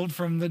Schofield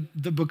from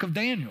the book of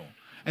Daniel.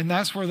 And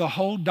that's where the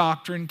whole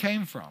doctrine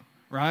came from,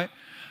 right?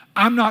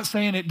 I'm not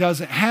saying it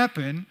doesn't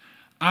happen.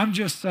 I'm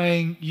just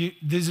saying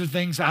these are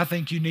things I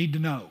think you need to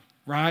know,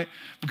 right?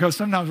 Because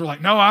sometimes we're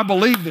like, no, I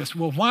believe this.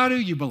 Well, why do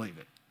you believe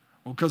it?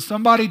 Well, because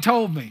somebody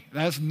told me.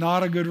 That's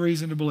not a good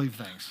reason to believe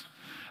things.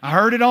 I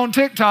heard it on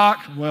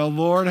TikTok. Well,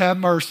 Lord have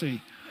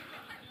mercy.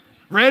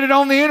 Read it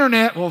on the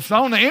internet. Well, if it's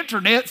on the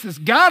internet, it's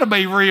got to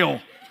be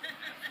real.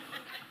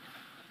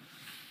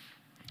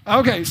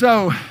 Okay,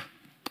 so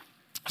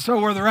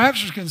where the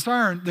rapture is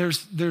concerned,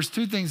 there's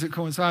 2 things that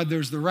coincide.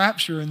 There's the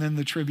rapture and then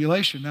the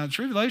tribulation. Now, the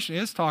tribulation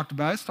is talked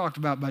about. It's talked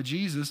about by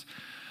Jesus.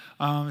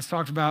 It's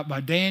talked about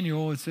by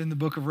Daniel. It's in the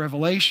book of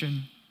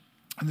Revelation.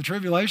 And the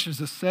tribulation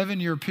is a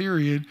 7-year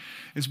period.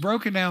 It's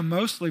broken down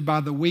mostly by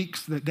the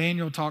weeks that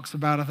Daniel talks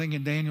about, I think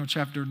in Daniel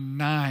chapter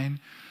 9.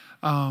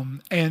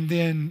 And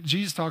then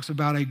Jesus talks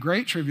about a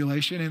great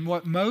tribulation. And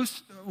what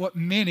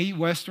many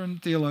Western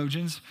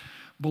theologians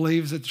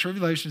believes that the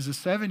tribulation is a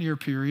 7-year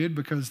period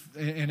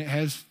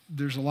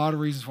there's a lot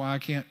of reasons why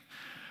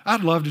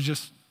I'd love to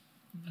just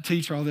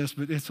teach all this,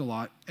 but it's a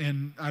lot,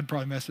 and I'd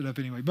probably mess it up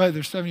anyway. But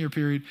there's a 7-year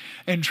period,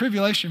 and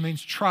tribulation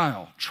means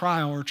trial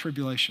or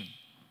tribulation.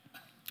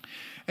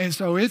 And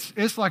so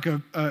it's like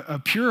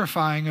a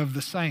purifying of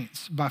the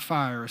saints by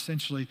fire,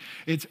 essentially.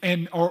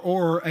 When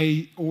you're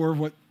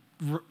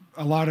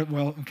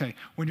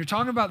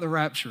talking about the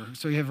rapture,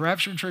 so you have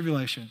rapture and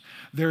tribulation,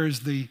 there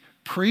is the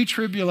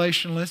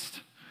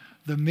pre-tribulationist,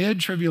 the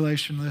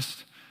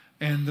mid-tribulationist,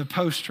 and the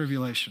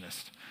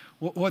post-tribulationist.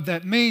 What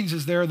that means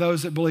is there are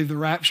those that believe the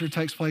rapture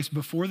takes place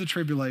before the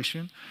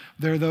tribulation.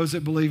 There are those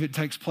that believe it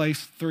takes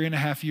place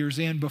 3.5 years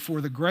in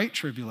before the Great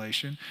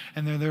Tribulation.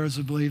 And there are those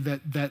that believe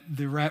that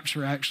the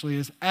rapture actually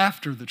is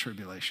after the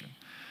tribulation.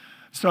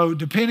 So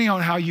depending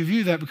on how you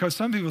view that, because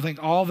some people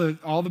think all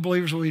the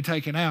believers will be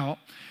taken out,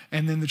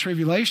 and then the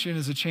tribulation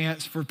is a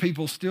chance for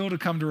people still to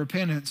come to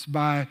repentance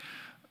by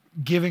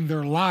giving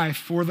their life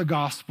for the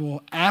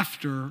gospel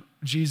after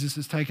Jesus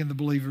has taken the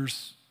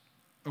believers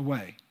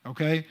away,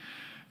 okay?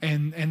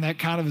 And that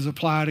kind of is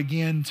applied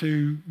again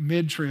to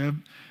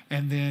mid-trib,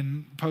 and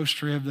then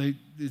post-trib,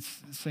 it's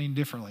seen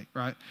differently,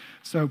 right?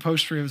 So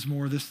post-trib is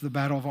more, this is the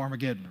battle of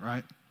Armageddon,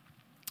 right?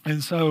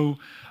 And so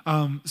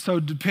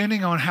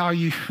depending on how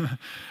you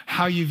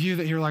view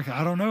that, you're like,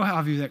 I don't know how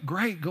I view that.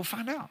 Great, go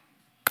find out.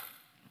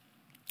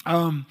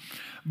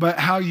 But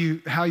how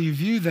you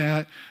view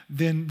that,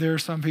 then there are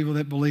some people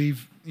that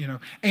believe,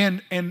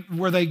 and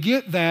where they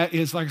get that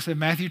is, like I said,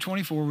 Matthew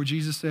 24, where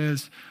Jesus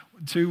says,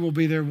 2 will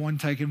be there, 1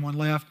 taken, 1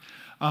 left.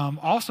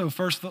 Also,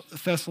 1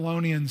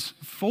 Thessalonians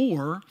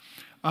 4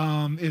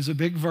 is a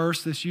big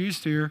verse that's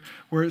used here,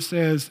 where it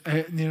says,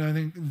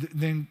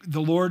 then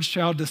the Lord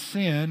shall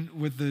descend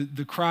with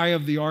the cry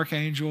of the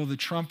archangel, the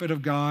trumpet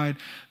of God,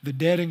 the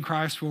dead in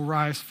Christ will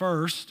rise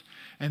first,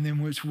 and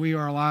then which we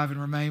are alive and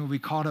remain will be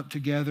caught up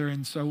together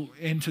and so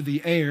into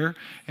the air,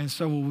 and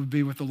so will we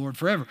be with the Lord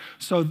forever.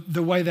 So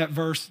the way that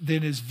verse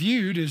then is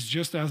viewed is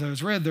just as I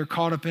was read, they're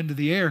caught up into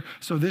the air.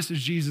 So this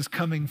is Jesus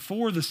coming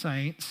for the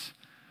saints,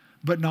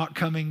 but not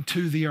coming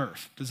to the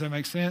earth. Does that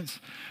make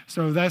sense?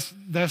 So that's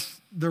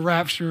the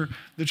rapture,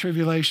 the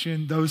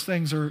tribulation. Those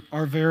things are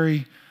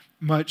very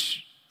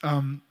much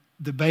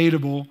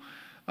debatable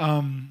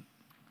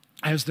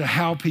as to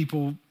how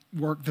people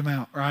work them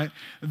out, right?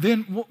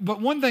 But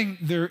one thing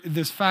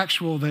this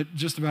factual that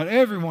just about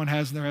everyone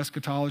has in their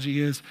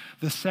eschatology is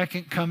the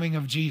second coming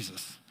of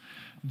Jesus.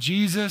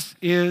 Jesus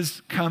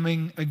is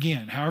coming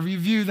again. However you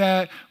view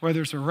that,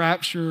 whether it's a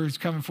rapture, he's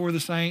coming for the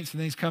saints and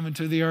then he's coming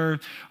to the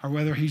earth, or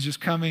whether he's just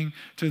coming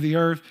to the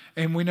earth.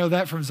 And we know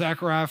that from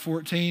Zechariah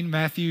 14,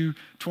 Matthew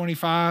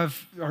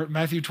 25, or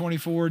Matthew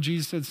 24,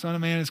 Jesus said, Son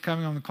of Man is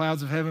coming on the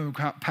clouds of heaven with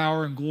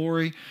power and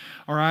glory.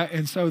 All right.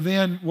 And so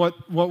then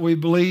what we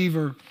believe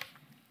or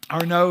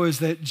know is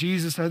that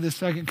Jesus had this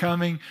second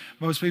coming.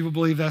 Most people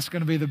believe that's going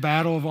to be the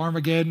battle of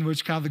Armageddon,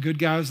 which kind of the good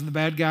guys and the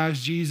bad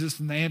guys, Jesus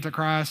and the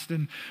Antichrist,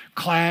 and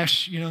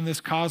clash, in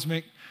this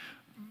cosmic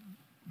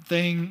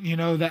thing,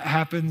 that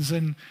happens.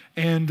 And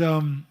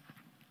the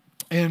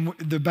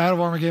battle of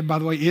Armageddon, by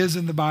the way, is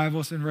in the Bible.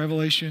 It's in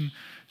Revelation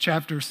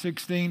chapter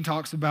 16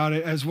 talks about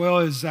it, as well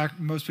as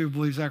most people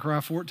believe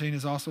Zechariah 14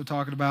 is also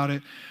talking about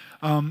it.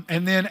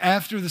 And then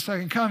after the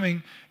second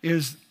coming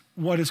is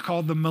what is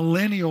called the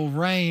millennial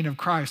reign of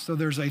Christ. So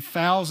there's a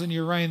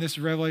 1,000-year reign. This is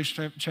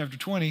Revelation chapter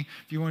 20,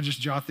 if you want to just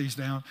jot these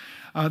down.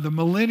 The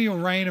millennial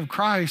reign of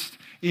Christ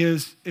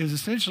is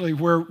essentially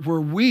where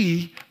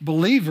we,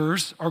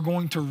 believers, are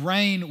going to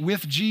reign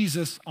with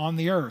Jesus on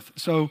the earth.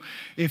 So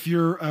if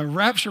you're a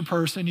rapture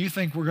person, you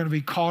think we're going to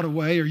be caught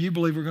away, or you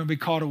believe we're going to be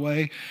caught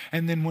away,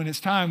 and then when it's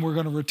time, we're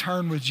going to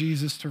return with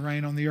Jesus to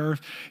reign on the earth.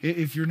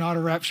 If you're not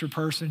a rapture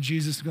person,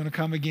 Jesus is going to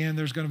come again.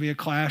 There's going to be a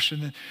clash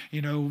and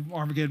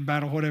Armageddon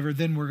battle, whatever.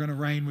 Then we're going to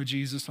reign with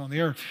Jesus on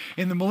the earth.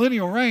 In the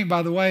millennial reign,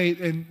 by the way,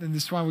 and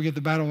this is why we get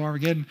the battle of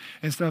Armageddon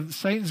and stuff,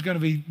 Satan's going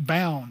to be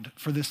bound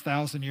for this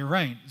 1,000-year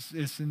reign.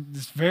 It's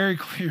very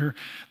clear.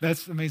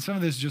 Some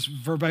of this is just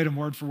verbatim,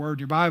 word for word in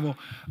your Bible,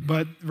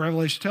 but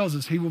Revelation tells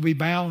us he will be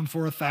bound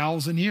for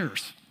 1,000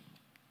 years.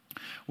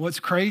 What's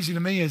crazy to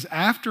me is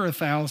after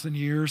 1,000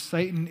 years,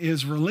 Satan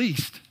is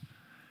released.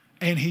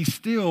 And he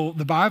still,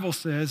 the Bible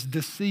says,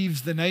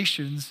 deceives the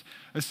nations.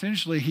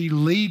 Essentially, he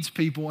leads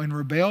people in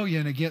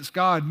rebellion against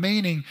God,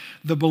 meaning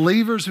the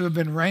believers who have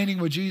been reigning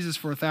with Jesus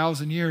for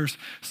 1,000 years,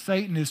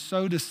 Satan is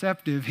so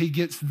deceptive, he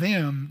gets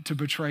them to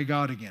betray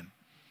God again.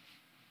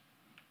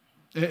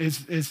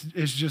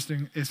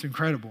 It's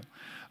incredible.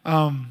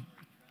 And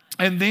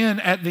then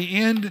at the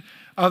end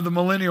of the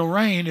millennial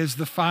reign is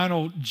the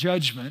final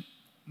judgment,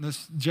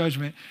 this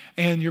judgment.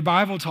 And your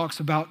Bible talks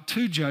about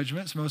 2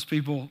 judgments. Most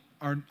people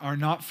are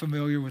not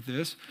familiar with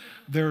this.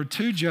 There are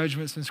 2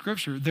 judgments in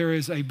Scripture. There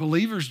is a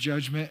believer's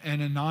judgment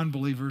and a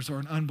non-believer's or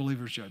an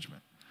unbeliever's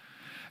judgment.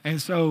 And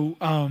so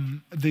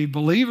the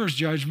believer's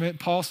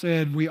judgment, Paul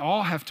said we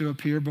all have to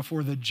appear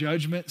before the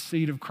judgment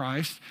seat of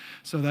Christ.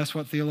 So that's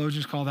what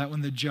theologians call that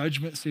one, the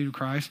judgment seat of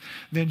Christ.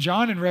 Then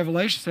John in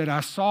Revelation said, I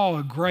saw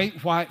a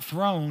great white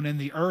throne and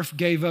the earth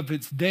gave up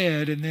its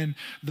dead, and then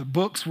the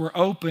books were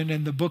opened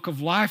and the book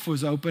of life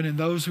was open, and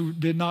those who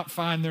did not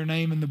find their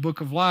name in the book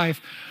of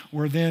life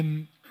were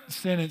then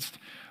sentenced.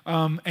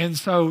 And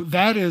so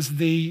that is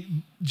the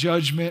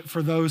judgment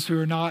for those who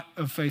are not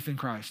of faith in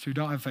Christ, who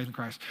don't have faith in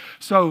Christ.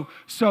 So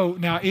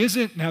now this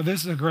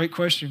is a great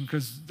question,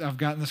 because I've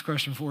gotten this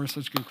question before. It's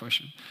such a good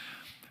question.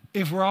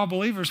 If we're all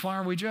believers, why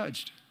are we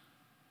judged?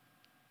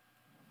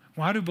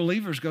 Why do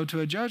believers go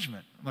to a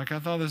judgment? Like, I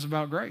thought this was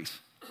about grace.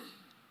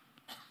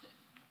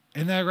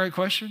 Isn't that a great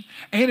question?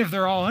 And if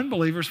they're all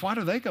unbelievers, why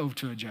do they go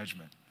to a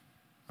judgment?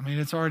 I mean,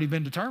 it's already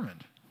been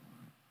determined,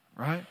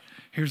 right?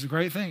 Here's the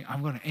great thing.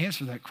 I'm going to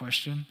answer that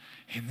question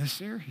in this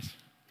series.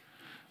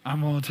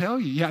 I'm going to tell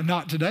you. Yeah,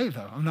 not today,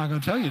 though. I'm not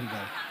going to tell you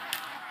today.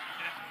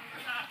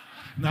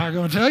 Not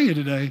going to tell you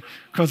today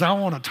because I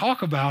want to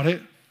talk about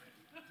it,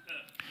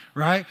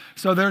 right?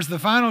 So there's the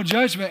final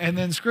judgment, and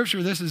then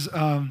Scripture, this is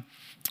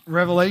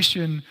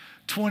Revelation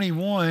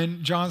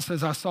 21, John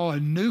says, I saw a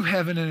new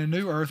heaven and a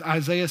new earth.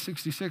 Isaiah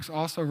 66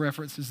 also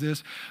references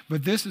this,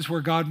 but this is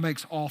where God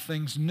makes all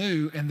things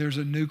new, and there's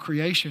a new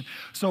creation.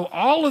 So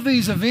all of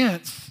these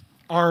events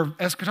are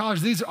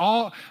eschatology.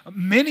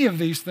 Many of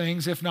these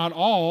things, if not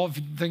all, if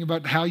you think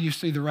about how you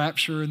see the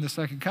rapture and the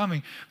second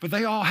coming, but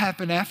they all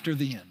happen after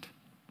the end.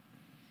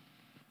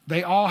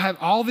 They all have,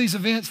 all these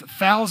events,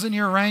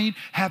 1,000-year reign,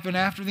 happen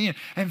after the end.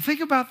 And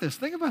think about this.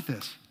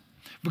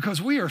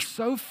 because we are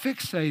so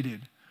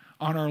fixated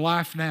on our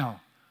life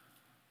now.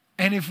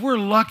 And if we're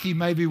lucky,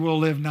 maybe we'll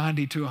live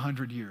 90 to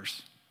 100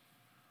 years.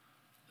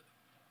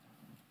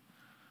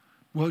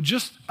 Well,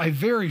 just a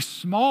very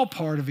small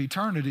part of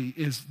eternity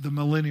is the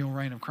millennial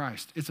reign of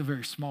Christ. It's a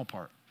very small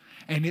part.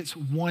 And it's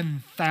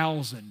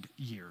 1,000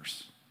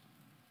 years.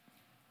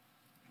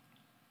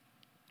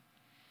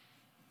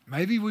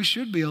 Maybe we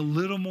should be a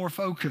little more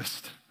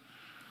focused.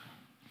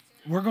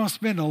 We're going to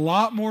spend a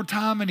lot more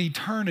time in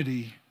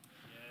eternity.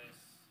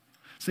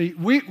 See,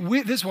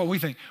 this is what we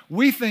think.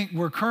 We think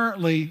we're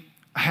currently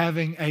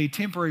having a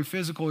temporary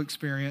physical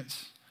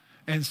experience,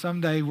 and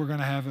someday we're going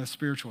to have a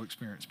spiritual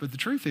experience. But the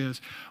truth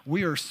is,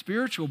 we are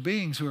spiritual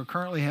beings who are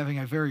currently having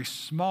a very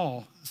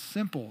small,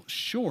 simple,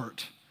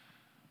 short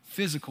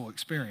physical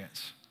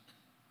experience.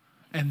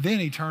 And then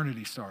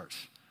eternity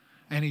starts.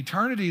 And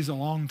eternity is a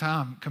long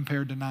time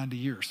compared to 90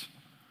 years.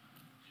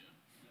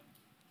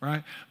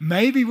 Right?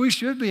 Maybe we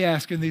should be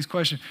asking these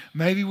questions.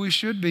 Maybe we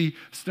should be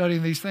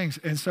studying these things.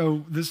 And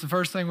so this is the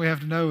first thing we have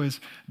to know is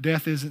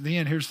death isn't the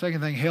end. Here's the second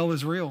thing, hell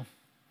is real.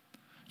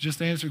 Just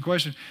to answer the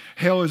question,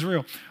 hell is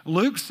real.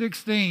 Luke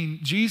 16,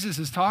 Jesus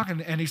is talking,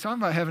 and he's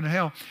talking about heaven and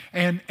hell.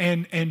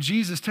 And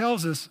Jesus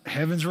tells us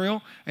heaven's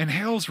real and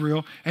hell's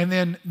real. And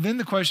then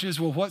the question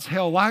is, well, what's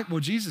hell like? Well,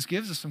 Jesus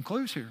gives us some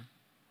clues here.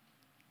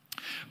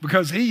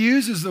 Because he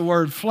uses the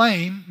word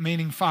flame,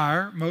 meaning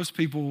fire. Most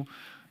people,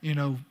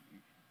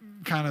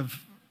 kind of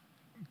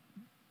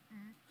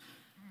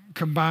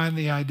combine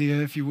the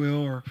idea, if you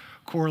will, or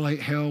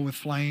correlate hell with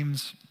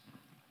flames.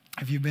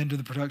 Have you been to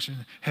the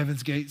production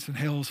Heaven's Gates and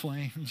Hell's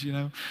Flames,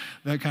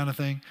 that kind of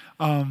thing?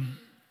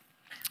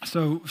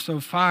 So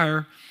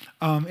fire.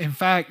 In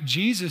fact,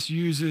 Jesus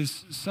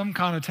uses some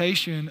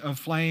connotation of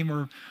flame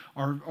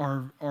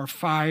or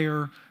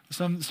fire,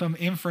 some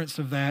inference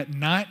of that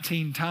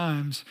 19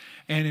 times.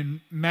 And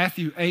in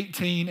Matthew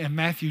 18 and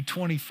Matthew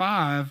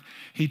 25,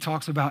 he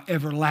talks about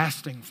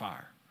everlasting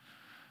fire.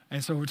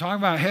 And so we're talking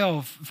about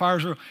hell,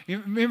 fire's real.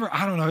 Remember,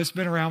 I don't know, it's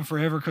been around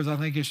forever because I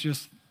think it's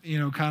just,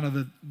 kind of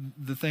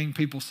the thing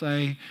people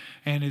say,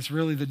 and it's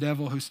really the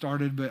devil who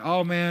started, but,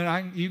 oh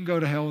man, you can go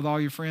to hell with all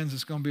your friends.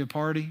 It's going to be a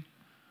party.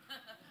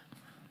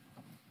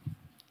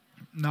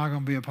 Not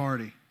going to be a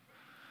party.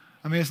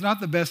 I mean, it's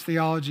not the best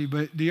theology,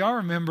 but do y'all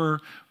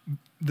remember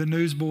the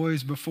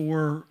Newsboys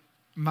before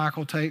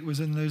Michael Tate was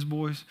in the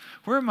Newsboys?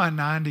 Where are my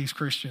 90s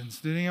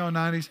Christians? Did any of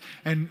y'all 90s?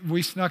 And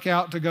we snuck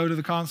out to go to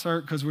the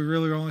concert because we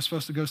really were only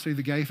supposed to go see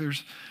the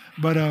Gaithers.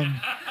 But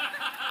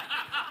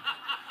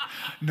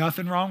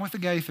nothing wrong with the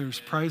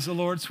Gaithers. Praise the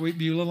Lord, sweet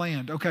Beulah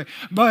land. Okay,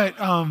 but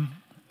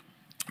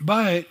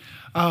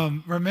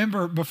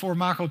remember before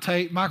Michael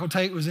Tate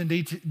was in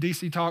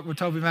DC Talk with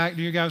Toby Mac.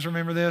 Do you guys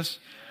remember this?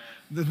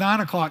 The 9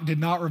 o'clock did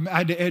not, I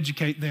had to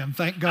educate them.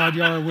 Thank God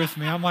y'all are with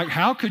me. I'm like,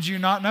 how could you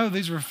not know?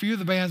 These were a few of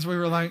the bands we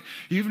were like,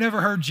 you've never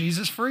heard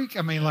Jesus Freak?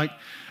 I mean, like,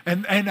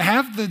 and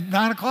half the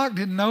 9 o'clock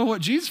didn't know what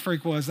Jesus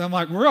Freak was. I'm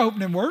like, we're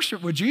opening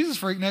worship with Jesus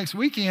Freak next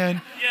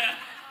weekend. Yeah.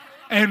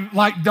 And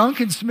like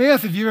Duncan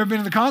Smith, if you've ever been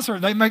to the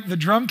concert, they make the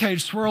drum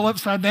cage swirl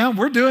upside down.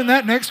 We're doing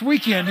that next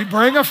weekend. You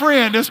bring a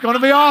friend. It's going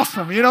to be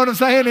awesome. You know what I'm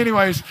saying?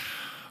 Anyways,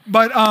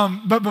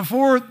 but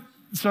before,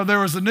 so there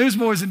was the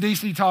Newsboys and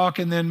DC Talk,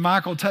 and then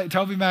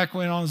Toby Mac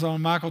went on his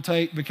own. Michael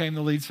Tate became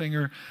the lead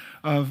singer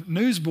of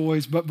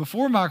Newsboys. But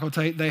before Michael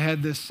Tate, they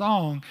had this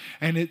song,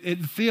 and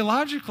it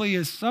theologically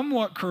is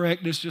somewhat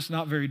correct. It's just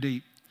not very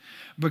deep,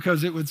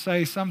 because it would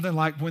say something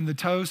like, when the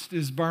toast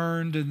is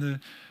burned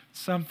and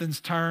something's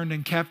turned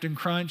and Captain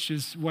Crunch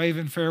is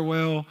waving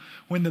farewell.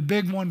 When the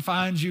big one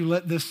finds you,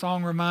 let this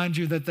song remind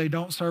you that they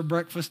don't serve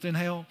breakfast in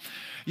hell.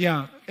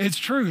 Yeah, it's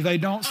true. They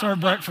don't serve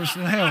breakfast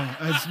in hell.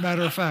 As a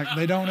matter of fact,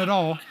 they don't at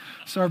all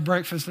serve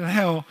breakfast in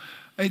hell.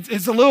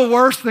 It's a little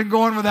worse than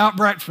going without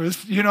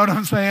breakfast. You know what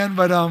I'm saying?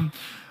 But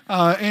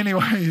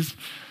anyways,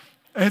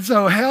 and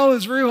so hell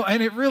is real,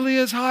 and it really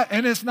is hot,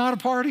 and it's not a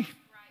party.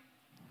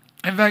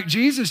 In fact,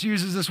 Jesus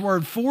uses this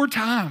word 4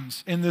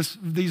 times in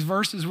these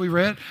verses we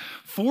read.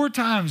 4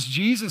 times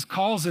Jesus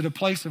calls it a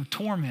place of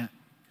torment.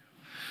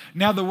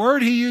 Now, the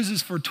word he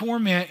uses for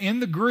torment in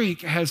the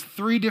Greek has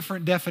 3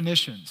 different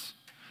definitions.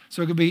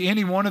 So it could be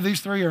any one of these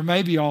 3 or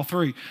maybe all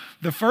 3.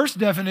 The first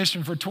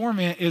definition for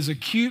torment is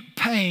acute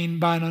pain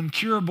by an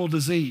incurable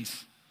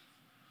disease.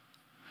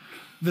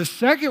 The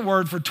second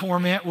word for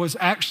torment was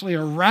actually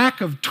a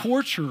rack of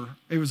torture.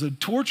 It was a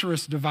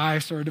torturous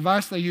device, or a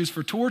device they used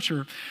for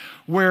torture,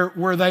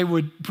 where they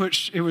would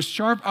it was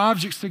sharp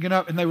objects sticking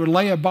up, and they would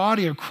lay a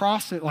body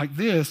across it like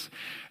this,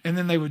 and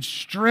then they would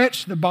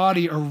stretch the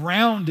body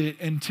around it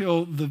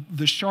until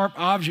the sharp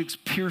objects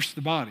pierced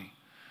the body.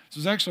 So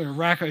it's actually a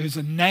rack. It's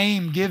a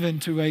name given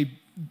to a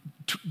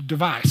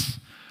device,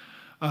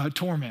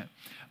 torment.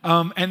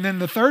 And then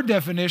the third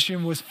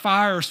definition was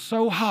fire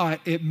so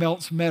hot it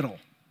melts metal.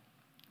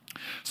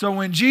 So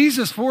when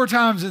Jesus 4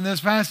 times in this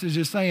passage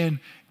is saying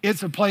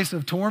it's a place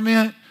of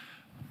torment,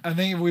 I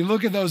think if we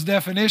look at those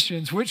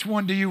definitions, which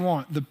one do you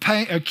want? The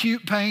pain,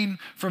 acute pain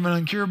from an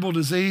incurable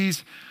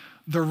disease,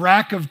 the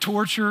rack of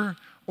torture,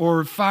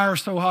 or fire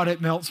so hot it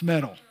melts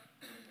metal?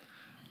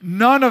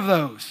 None of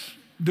those.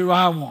 do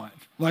I want?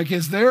 Like,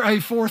 is there a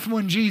fourth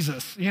one,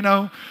 Jesus? You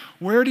know,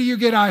 where do you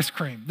get ice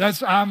cream?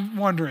 I'm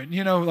wondering,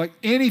 you know, like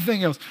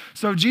anything else.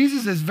 So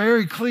Jesus is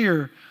very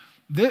clear.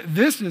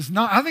 This is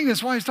not, I think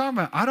that's why he's talking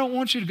about, I don't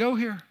want you to go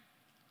here.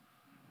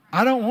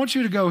 I don't want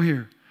you to go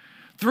here.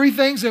 Three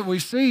things that we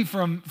see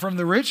from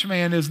the rich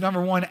man is,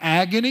 number one,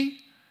 agony.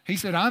 He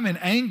said, I'm in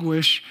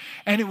anguish.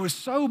 And it was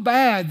so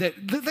bad that,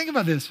 think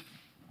about this.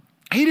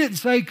 He didn't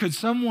say, could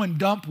someone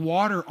dump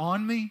water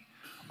on me?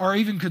 Or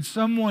even could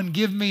someone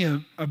give me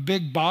a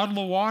big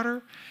bottle of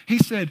water? He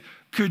said,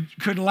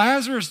 could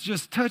Lazarus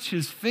just touch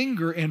his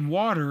finger in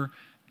water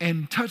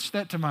and touch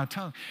that to my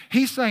tongue?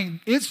 He's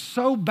saying it's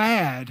so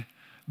bad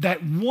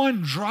that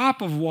one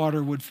drop of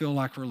water would feel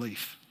like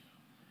relief.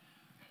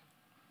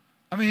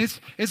 I mean,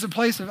 it's a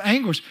place of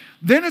anguish.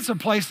 Then it's a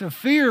place of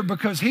fear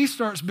because he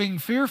starts being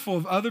fearful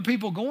of other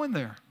people going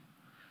there.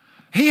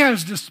 He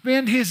has to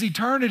spend his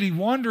eternity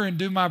wondering,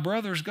 do my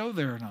brothers go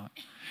there or not?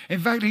 In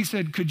fact, he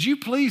said, could you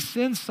please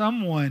send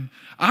someone?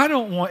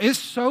 It's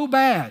so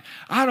bad.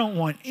 I don't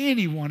want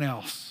anyone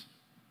else.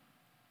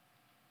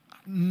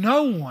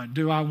 No one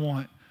do I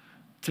want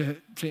to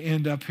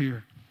end up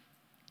here.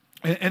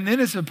 And then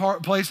it's a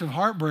place of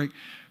heartbreak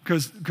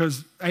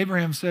because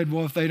Abraham said,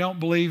 well, if they don't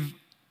believe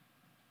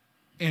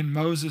in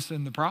Moses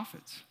and the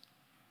prophets.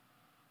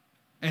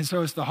 And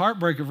so it's the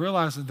heartbreak of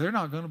realizing they're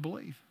not going to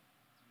believe.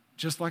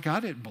 Just like I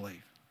didn't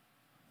believe.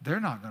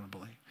 They're not going to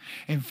believe.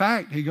 In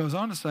fact, he goes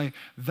on to say,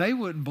 they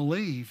wouldn't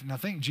believe. And I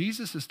think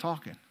Jesus is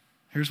talking.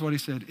 Here's what he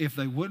said. If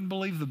they wouldn't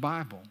believe the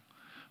Bible,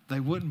 they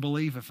wouldn't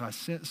believe if I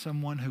sent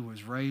someone who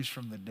was raised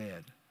from the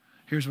dead.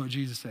 Here's what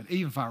Jesus said.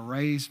 Even if I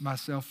raise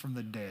myself from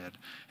the dead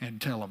and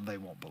tell them, they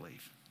won't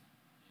believe.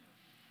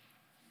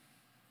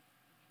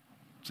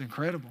 It's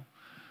incredible.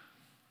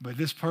 But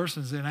this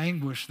person's in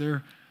anguish.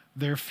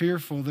 They're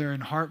fearful. They're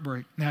in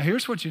heartbreak. Now,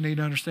 here's what you need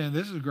to understand.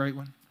 This is a great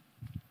one.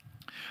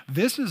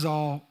 This is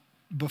all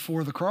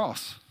before the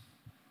cross.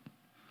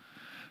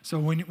 So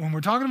when we're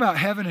talking about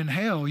heaven and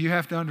hell, you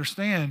have to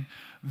understand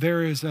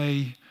there is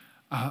a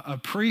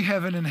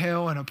pre-heaven and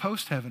hell and a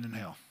post-heaven and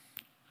hell.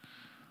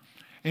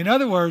 In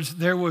other words,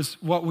 there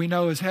was what we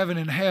know as heaven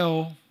and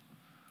hell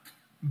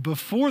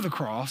before the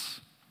cross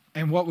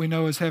and what we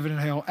know as heaven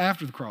and hell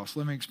after the cross.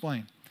 Let me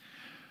explain.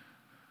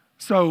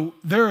 So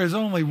there is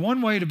only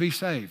one way to be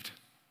saved,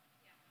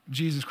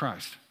 Jesus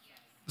Christ.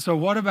 So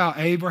what about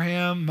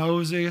Abraham,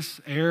 Moses,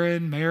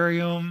 Aaron,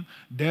 Miriam,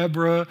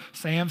 Deborah,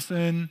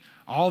 Samson,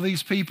 all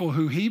these people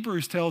who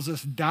Hebrews tells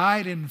us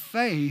died in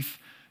faith,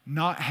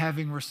 not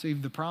having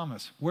received the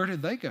promise? Where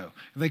did they go?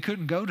 They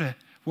couldn't go to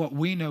what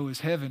we know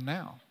as heaven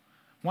now.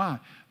 Why?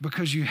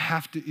 Because you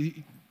have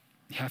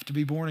to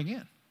be born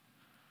again.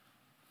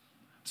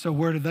 So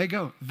where did they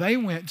go? They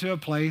went to a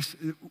place,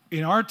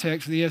 in our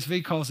text, the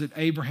ESV calls it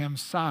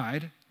Abraham's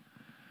side.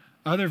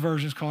 Other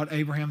versions call it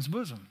Abraham's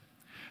bosom.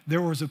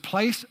 There was a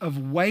place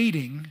of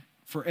waiting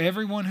for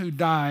everyone who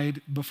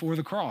died before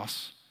the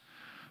cross.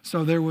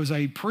 So there was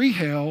a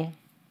pre-hell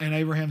in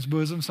Abraham's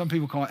bosom. Some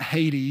people call it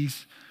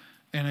Hades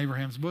in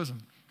Abraham's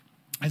bosom.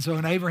 And so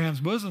in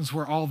Abraham's bosom is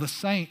where all the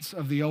saints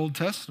of the Old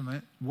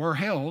Testament were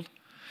held.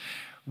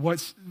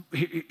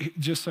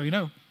 Just so you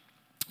know,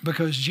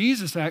 because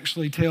Jesus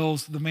actually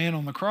tells the man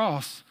on the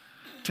cross,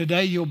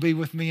 today you'll be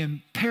with me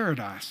in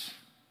paradise.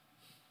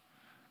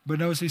 But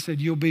notice he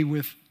said, you'll be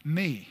with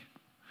me.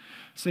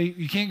 See,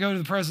 you can't go to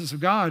the presence of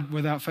God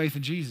without faith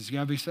in Jesus. You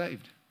got to be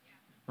saved,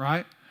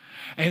 right?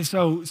 And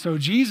so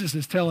Jesus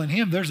is telling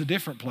him there's a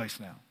different place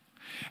now.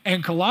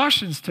 And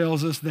Colossians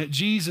tells us that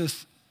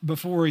Jesus,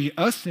 before he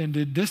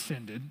ascended,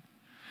 descended,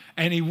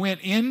 and he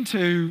went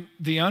into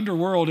the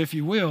underworld, if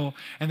you will,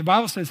 and the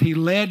Bible says he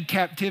led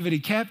captivity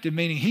captive,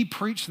 meaning he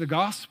preached the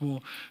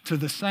gospel to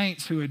the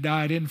saints who had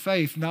died in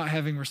faith, not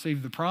having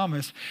received the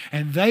promise,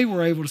 and they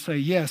were able to say,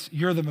 yes,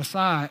 you're the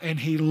Messiah, and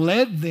he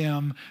led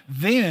them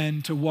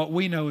then to what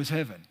we know as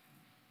heaven.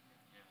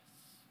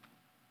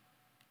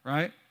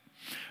 Right?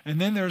 And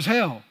then there's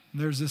hell.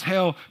 There's this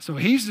hell. So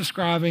he's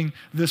describing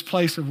this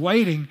place of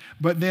waiting,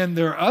 but then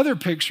there are other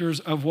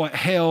pictures of what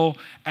hell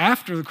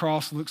after the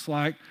cross looks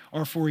like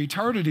or for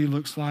eternity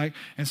looks like.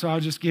 And so I'll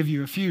just give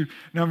you a few.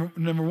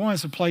 Number one,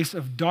 it's a place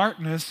of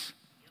darkness,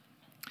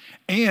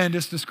 and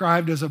it's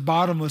described as a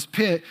bottomless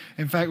pit.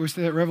 In fact, we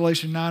see that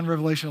Revelation 9,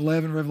 Revelation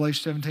 11,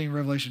 Revelation 17,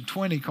 Revelation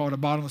 20 called a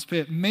bottomless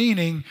pit,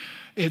 meaning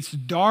it's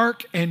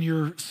dark and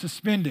you're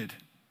suspended.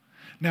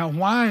 Now,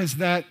 why is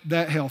that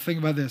hell? Think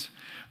about this.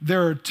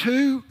 There are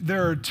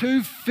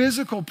two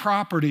physical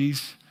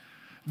properties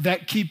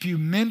that keep you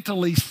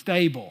mentally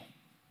stable.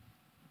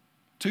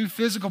 Two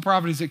physical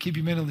properties that keep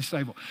you mentally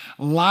stable.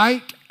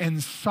 Light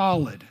and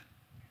solid.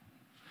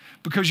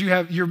 Because you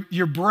have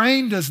your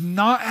brain does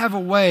not have a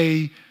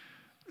way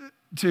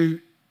to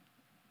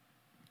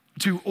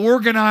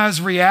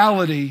organize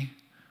reality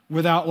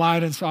without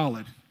light and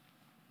solid.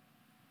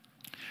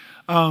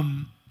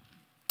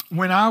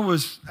 When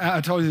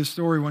I told you this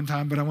story one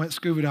time, but I went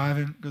scuba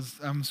diving because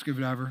I'm a scuba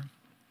diver.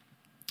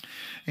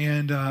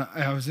 And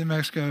I was in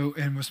Mexico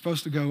and was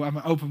supposed to go. I'm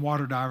an open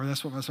water diver.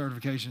 That's what my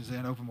certification is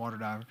in, open water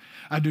diver.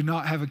 I do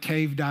not have a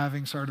cave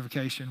diving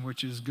certification,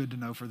 which is good to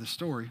know for the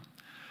story.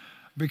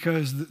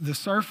 Because the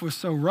surf was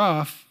so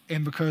rough,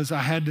 and because I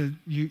had to,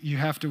 you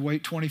have to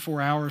wait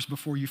 24 hours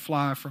before you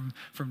fly from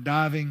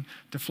diving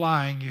to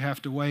flying. You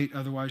have to wait,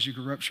 otherwise you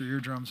could rupture your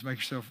eardrums, get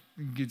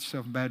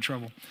yourself in bad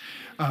trouble.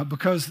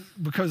 Because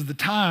of the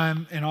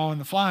time and all in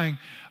the flying,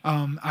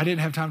 I didn't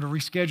have time to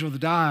reschedule the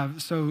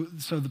dive. So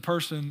the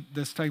person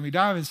that's taking me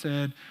diving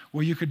said,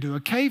 "Well, you could do a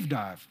cave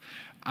dive."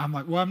 I'm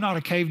like, "Well, I'm not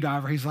a cave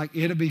diver." He's like,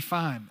 "It'll be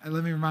fine." And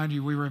let me remind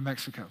you, we were in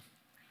Mexico.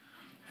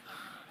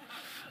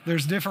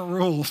 There's different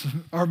rules,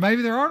 or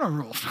maybe there are no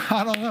rules.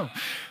 I don't know.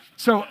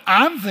 So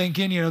I'm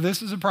thinking,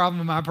 this is a problem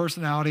with my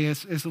personality.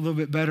 It's a little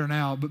bit better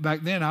now. But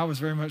back then, I was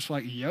very much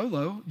like,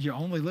 YOLO, you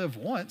only live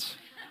once.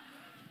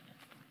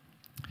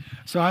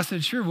 So I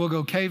said, sure, we'll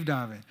go cave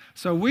diving.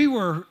 So we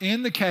were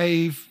in the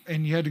cave,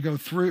 and you had to go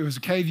through. It was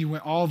a cave you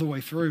went all the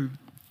way through.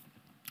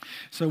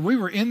 So we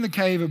were in the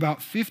cave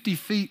about 50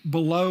 feet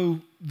below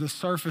the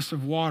surface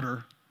of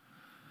water.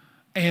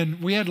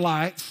 And we had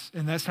lights,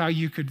 and that's how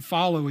you could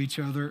follow each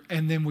other.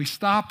 And then we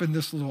stop in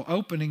this little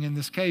opening in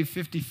this cave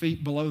 50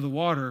 feet below the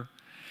water.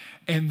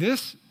 And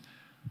this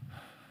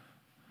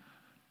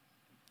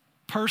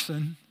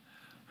person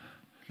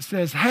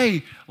says,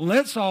 "Hey,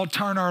 let's all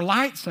turn our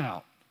lights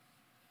out."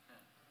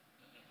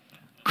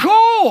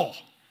 Cool!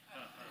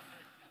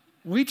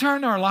 We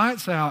turned our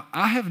lights out.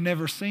 I have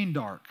never seen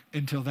dark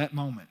until that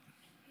moment.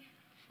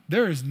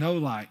 There is no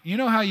light. You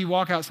know how you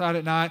walk outside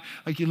at night,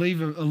 like you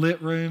leave a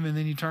lit room and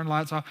then you turn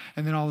lights off,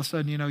 and then all of a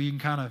sudden, you can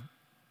kind of,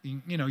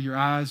 your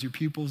eyes, your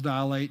pupils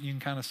dilate and you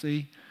can kind of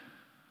see?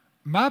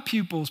 My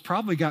pupils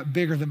probably got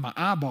bigger than my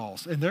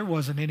eyeballs, and there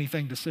wasn't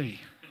anything to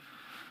see.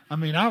 I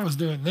mean, I was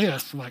doing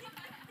this, like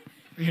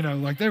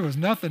there was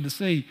nothing to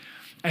see.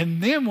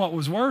 And then what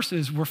was worse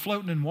is we're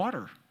floating in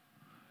water.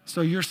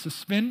 So you're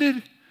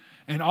suspended,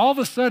 and all of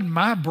a sudden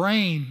my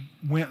brain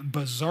went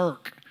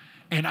berserk,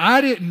 and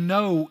I didn't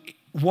know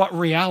what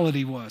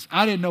reality was.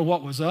 I didn't know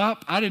what was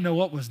up. I didn't know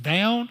what was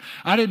down.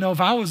 I didn't know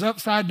if I was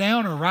upside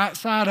down or right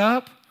side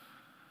up.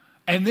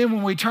 And then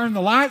when we turned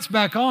the lights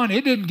back on,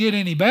 it didn't get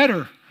any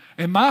better.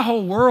 And my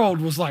whole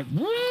world was like,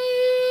 woo!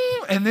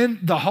 And then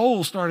the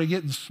hole started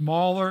getting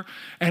smaller.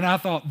 And I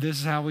thought, this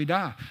is how we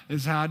die.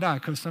 This is how I die.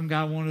 Because some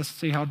guy wanted us to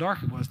see how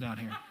dark it was down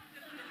here.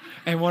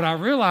 And what I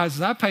realized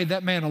is I paid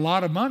that man a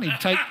lot of money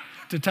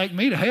to take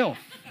me to hell.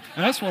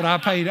 That's what I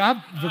paid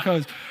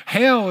because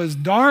hell is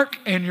dark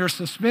and you're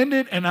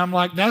suspended, and I'm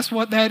like, that's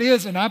what that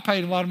is, and I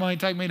paid a lot of money to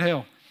take me to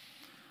hell.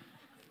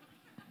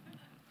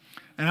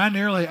 And I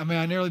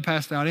nearly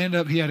passed out.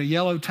 He had a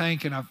yellow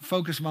tank, and I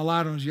focused my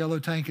light on his yellow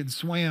tank and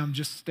swam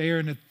just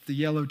staring at the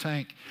yellow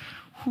tank.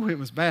 Whew, it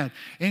was bad.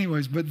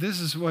 Anyways, but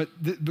this is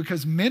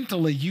because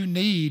mentally you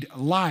need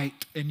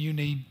light and you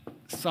need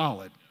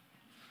solid.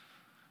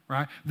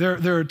 Right?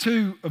 There are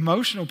two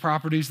emotional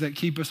properties that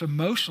keep us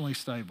emotionally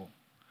stable.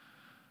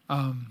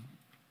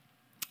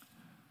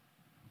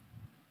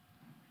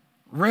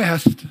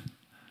 Rest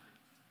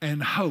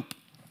and hope.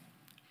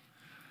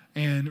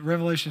 And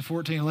Revelation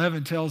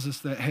 14:11 tells us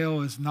that hell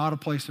is not a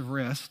place of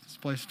rest, it's a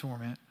place of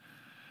torment.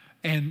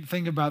 And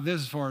think about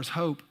this as far as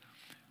hope.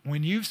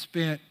 When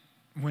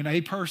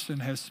a person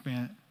has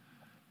spent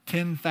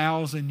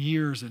 10,000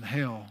 years in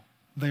hell,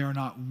 they are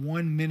not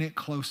 1 minute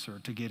closer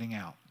to getting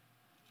out.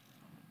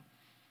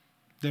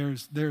 There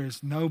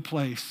is no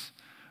place.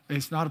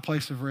 It's not a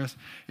place of rest.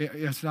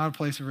 It's not a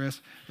place of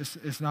rest.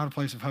 It's not a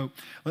place of hope.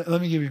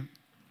 Let me give you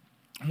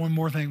one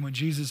more thing. When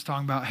Jesus is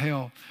talking about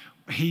hell,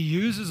 he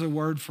uses a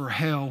word for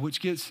hell,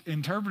 which gets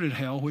interpreted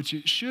hell, which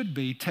it should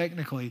be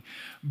technically,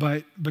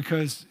 but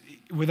because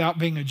without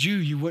being a Jew,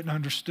 you wouldn't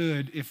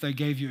understood if they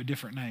gave you a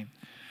different name.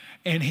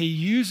 And he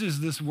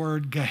uses this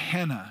word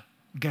Gehenna.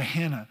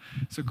 Gehenna.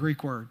 It's a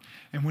Greek word.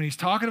 And when he's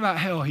talking about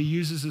hell, he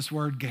uses this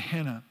word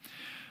Gehenna.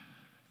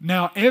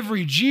 Now,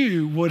 every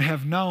Jew would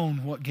have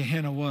known what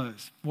Gehenna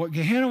was. What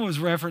Gehenna was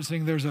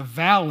referencing, there's a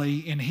valley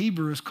in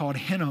Hebrew, it's called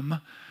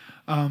Hinnom.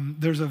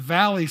 There's a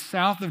valley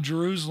south of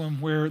Jerusalem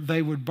where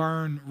they would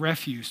burn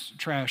refuse,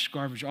 trash,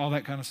 garbage, all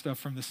that kind of stuff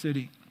from the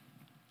city.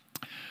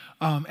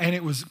 And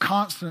it was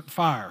constant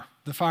fire.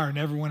 The fire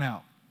never went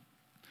out.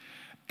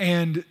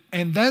 And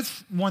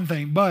that's one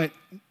thing. But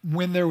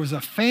when there was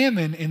a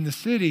famine in the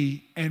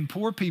city and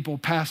poor people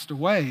passed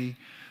away,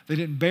 they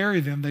didn't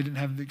bury them. They didn't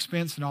have the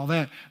expense and all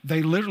that.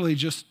 They literally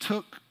just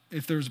took,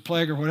 if there was a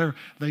plague or whatever,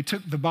 they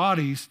took the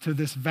bodies to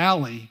this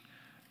valley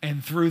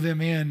and threw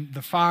them in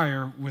the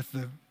fire with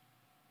the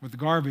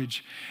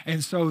garbage.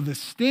 And so the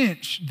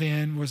stench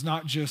then was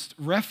not just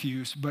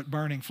refuse, but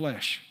burning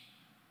flesh.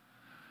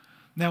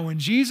 Now, when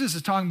Jesus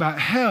is talking about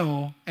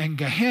hell and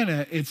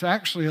Gehenna, it's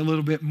actually a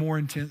little bit more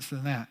intense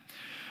than that.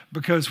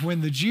 Because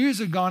when the Jews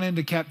had gone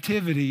into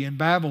captivity in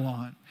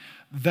Babylon,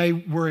 they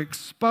were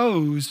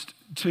exposed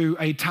to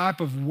a type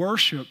of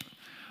worship.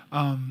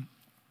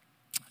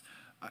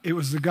 It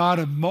was the god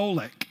of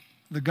Molech.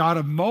 The god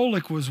of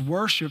Molech was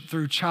worshiped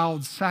through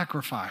child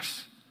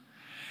sacrifice.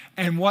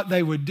 And what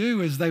they would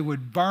do is they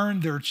would burn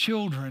their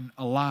children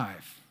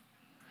alive.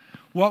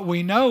 What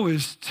we know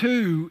is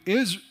two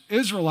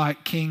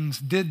Israelite kings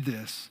did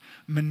this,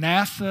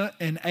 Manasseh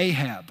and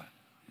Ahab.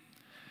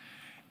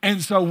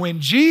 And so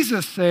when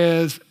Jesus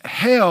says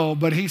hell,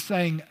 but he's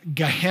saying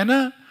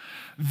Gehenna,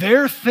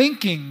 they're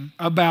thinking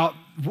about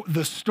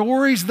the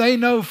stories they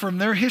know from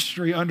their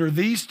history under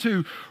these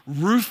two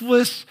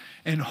ruthless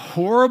and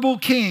horrible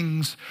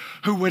kings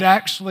who would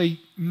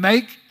actually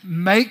make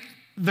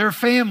their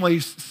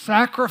families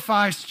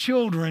sacrifice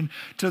children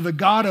to the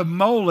god of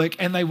Moloch,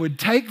 and they would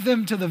take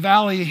them to the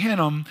valley of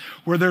Hinnom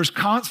where there's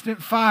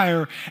constant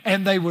fire,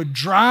 and they would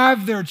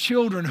drive their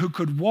children who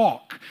could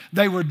walk.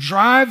 They would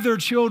drive their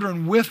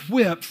children with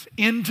whips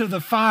into the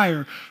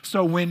fire.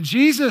 So when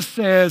Jesus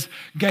says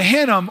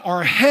Gehenna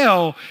or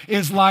hell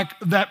is like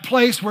that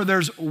place where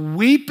there's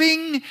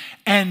weeping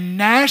and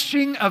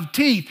gnashing of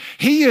teeth,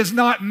 he is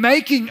not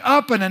making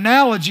up an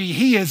analogy.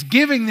 He is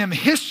giving them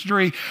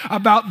history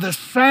about the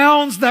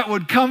sounds that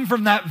would come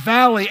from that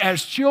valley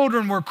as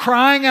children were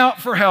crying out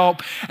for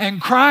help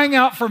and crying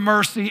out for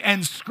mercy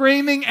and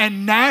screaming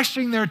and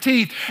gnashing their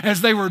teeth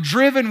as they were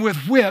driven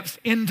with whips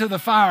into the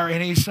fire.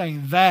 And he's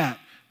saying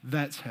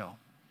that's hell.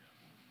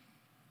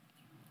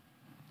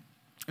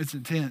 It's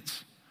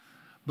intense,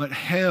 but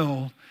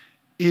hell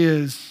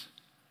is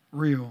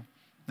real.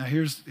 Now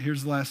here's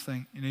the last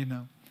thing you need to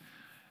know.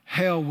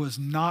 Hell was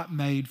not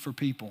made for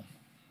people.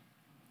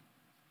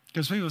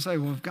 Because people say,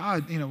 well, if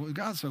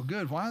God's so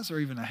good, why is there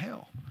even a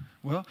hell?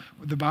 Well,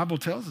 the Bible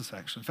tells us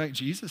actually. In fact,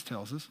 Jesus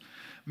tells us,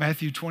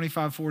 Matthew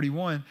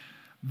 25:41,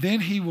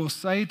 then he will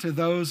say to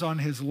those on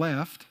his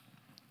left,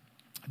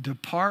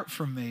 depart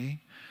from me,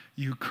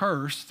 you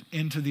cursed,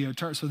 into the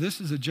eternal. So this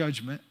is a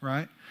judgment,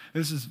 right?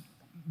 This is,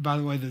 by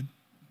the way,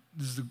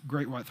 this is the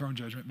great white throne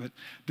judgment. But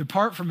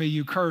depart from me,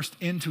 you cursed,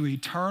 into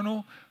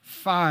eternal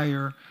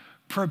fire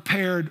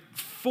prepared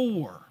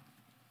for.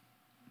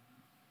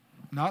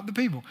 Not the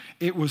people.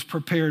 It was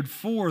prepared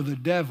for the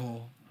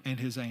devil and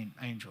his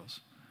angels.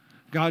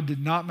 God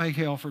did not make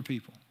hell for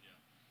people.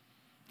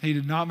 He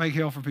did not make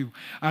hell for people.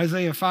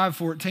 Isaiah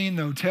 5:14,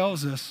 though,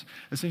 tells us,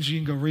 essentially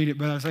you can go read it,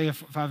 but Isaiah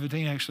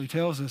 5:15 actually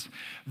tells us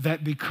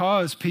that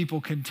because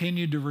people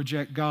continued to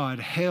reject God,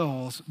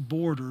 hell's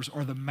borders,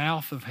 or the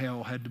mouth of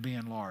hell, had to be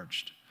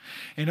enlarged.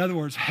 In other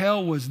words,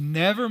 hell was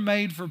never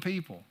made for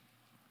people.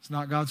 It's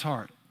not God's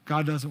heart.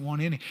 God doesn't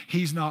want any.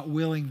 He's not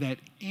willing that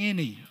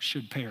any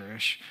should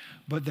perish,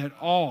 but that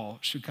all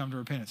should come to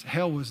repentance.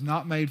 Hell was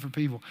not made for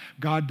people.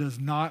 God does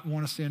not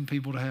want to send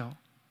people to hell.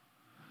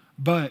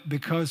 But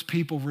because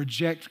people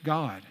reject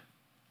God,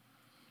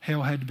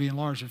 hell had to be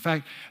enlarged. In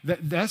fact,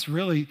 that's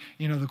really,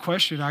 the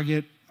question I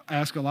get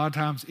asked a lot of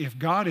times. If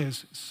God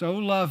is so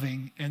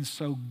loving and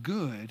so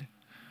good,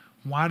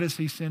 why does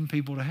he send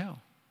people to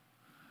hell?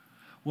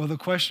 Well, the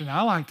question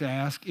I like to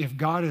ask, if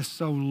God is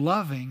so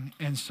loving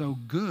and so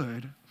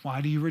good,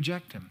 why do you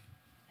reject him?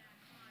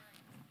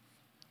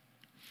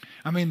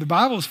 I mean, the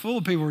Bible is full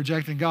of people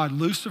rejecting God.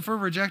 Lucifer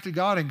rejected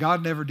God, and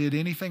God never did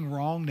anything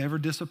wrong, never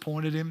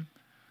disappointed him.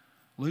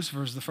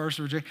 Lucifer is the first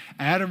to reject.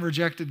 Adam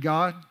rejected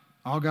God.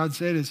 All God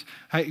said is,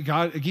 hey,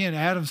 God, again,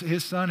 Adam's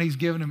his son. He's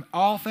given him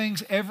all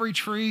things, every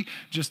tree.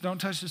 Just don't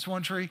touch this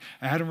one tree.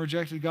 Adam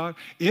rejected God.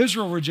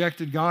 Israel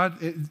rejected God.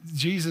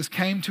 Jesus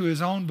came to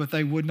his own, but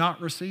they would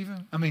not receive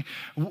him. I mean,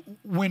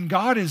 when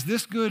God is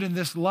this good and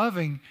this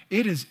loving,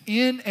 it is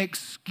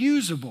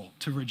inexcusable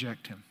to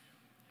reject him.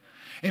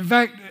 In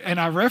fact, and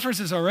I referenced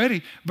this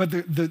already, but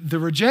the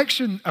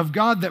rejection of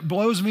God that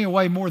blows me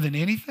away more than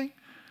anything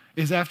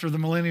is after the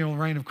millennial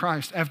reign of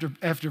Christ,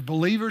 after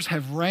believers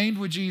have reigned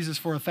with Jesus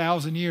for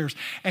 1,000 years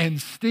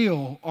and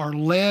still are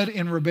led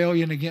in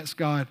rebellion against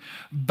God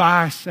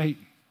by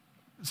Satan.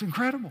 It's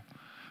incredible.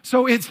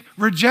 So it's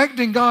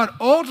rejecting God.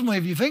 Ultimately,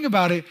 if you think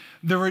about it,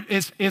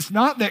 it's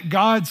not that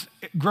God's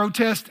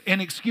grotesque,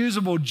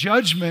 inexcusable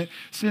judgment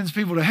sends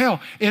people to hell.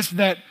 It's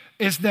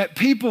that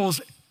people's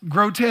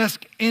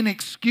grotesque,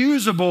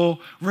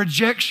 inexcusable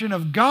rejection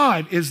of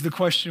God is the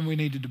question we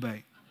need to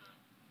debate.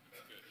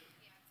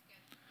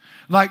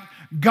 Like,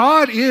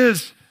 God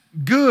is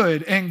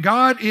good and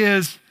God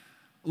is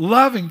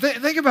loving.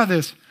 Think about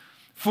this.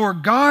 For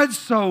God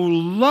so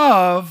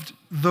loved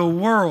the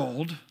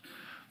world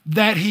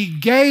that he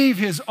gave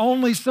his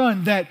only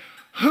son, that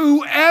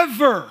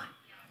whoever,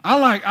 I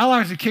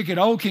like to kick it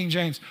old King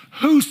James,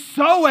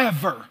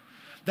 whosoever.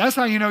 That's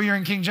how you know you're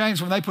in King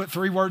James, when they put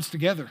three words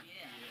together.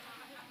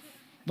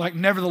 Like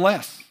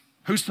nevertheless,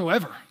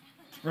 whosoever,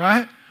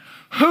 right?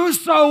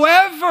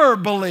 Whosoever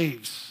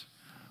believes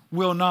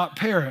will not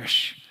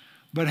perish,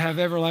 but have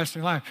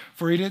everlasting life.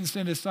 For he didn't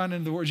send his son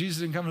into the world. Jesus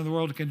didn't come into the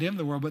world to condemn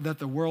the world, but that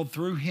the world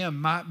through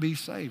him might be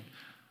saved.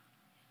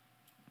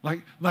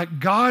 Like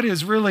God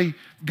is really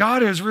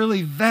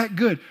that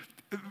good.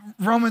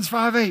 Romans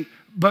 5:8.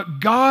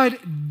 But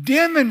God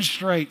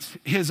demonstrates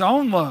his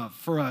own love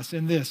for us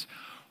in this: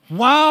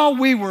 while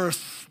we were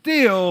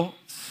still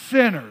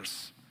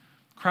sinners,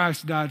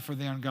 Christ died for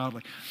the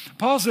ungodly.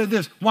 Paul said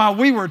this: while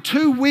we were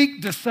too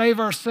weak to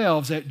save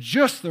ourselves, at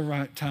just the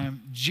right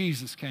time,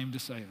 Jesus came to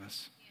save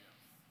us.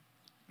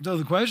 So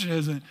the question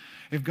isn't,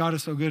 if God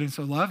is so good and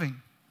so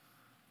loving,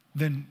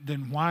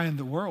 then why in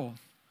the world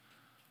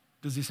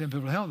does he send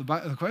people to hell?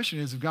 The question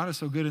is, if God is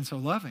so good and so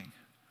loving,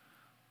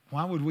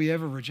 why would we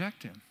ever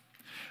reject him?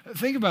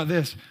 Think about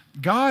this.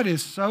 God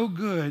is so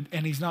good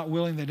and he's not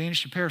willing that any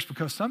should perish,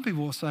 because some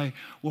people will say,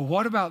 well,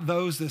 what about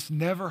those that's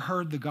never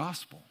heard the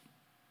gospel?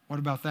 What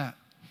about that?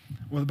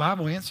 Well, the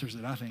Bible answers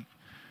it, I think.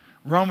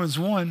 Romans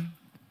 1,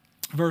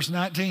 verse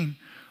 19.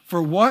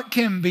 For what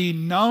can be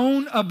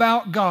known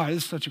about God,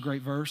 this is such a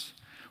great verse.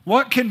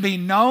 What can be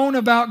known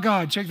about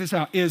God, check this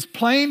out, is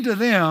plain to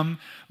them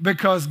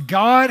because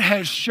God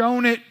has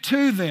shown it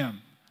to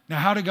them. Now,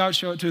 how did God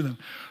show it to them?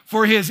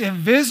 For his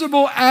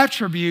invisible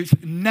attributes,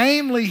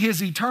 namely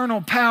his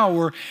eternal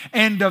power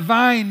and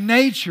divine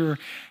nature,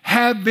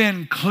 have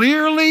been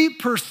clearly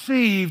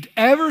perceived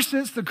ever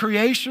since the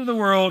creation of the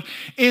world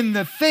in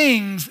the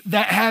things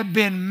that have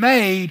been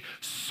made,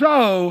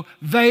 so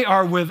they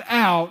are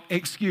without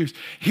excuse.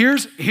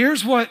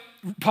 Here's what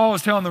Paul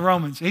is telling the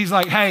Romans. He's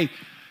like, hey,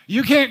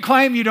 you can't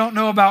claim you don't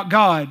know about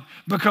God,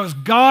 because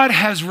God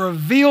has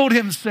revealed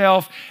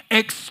himself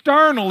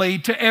externally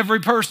to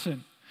every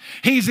person.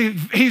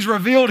 He's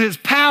revealed his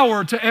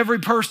power to every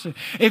person.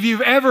 If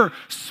you've ever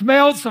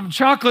smelled some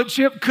chocolate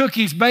chip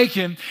cookies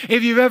baking,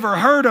 if you've ever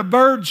heard a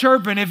bird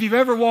chirping, if you've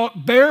ever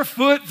walked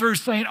barefoot through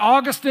St.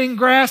 Augustine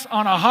grass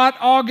on a hot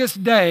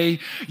August day,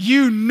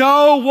 you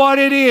know what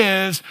it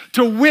is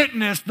to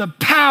witness the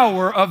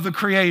power of the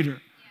Creator.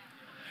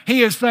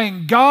 He is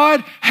saying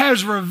God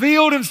has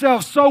revealed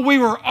himself, so we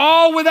were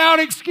all without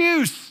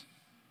excuse,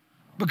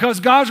 because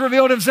God's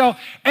revealed himself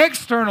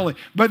externally.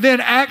 But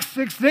then Acts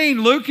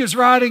 16, Luke is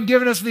writing,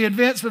 giving us the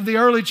events of the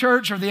early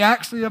church, or the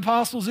Acts of the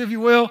Apostles, if you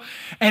will.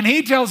 And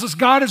he tells us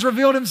God has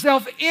revealed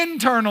himself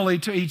internally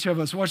to each of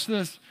us. Watch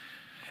this.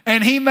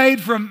 And he made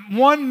from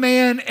one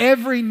man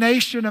every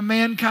nation of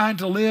mankind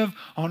to live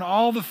on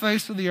all the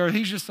face of the earth.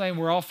 He's just saying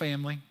we're all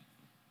family,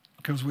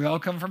 because we all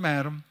come from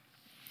Adam.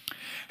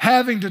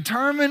 Having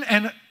determined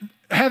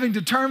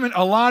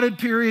allotted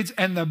periods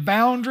and the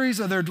boundaries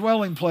of their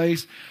dwelling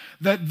place,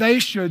 that they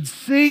should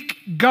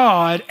seek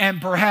God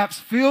and perhaps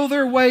feel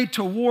their way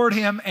toward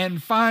him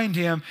and find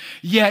him,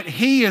 yet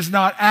he is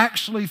not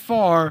actually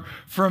far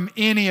from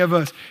any of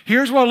us.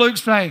 Here's what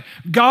Luke's saying.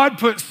 God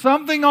put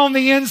something on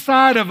the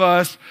inside of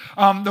us.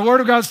 The Word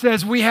of God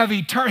says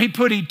he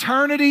put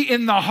eternity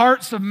in the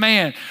hearts of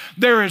man.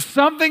 There is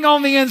something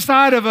on the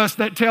inside of us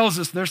that tells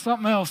us there's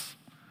something else.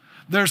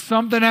 There's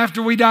something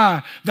after we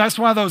die. That's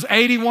why those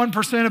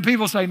 81% of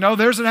people say, no,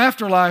 there's an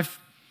afterlife.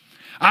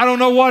 I don't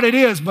know what it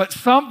is, but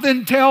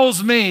something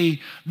tells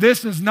me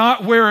this is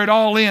not where it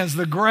all ends.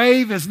 The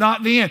grave is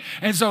not the end.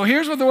 And so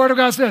here's what the Word of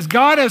God says.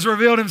 God has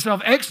revealed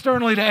himself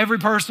externally to every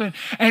person,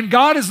 and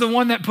God is the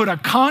one that put a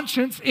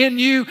conscience in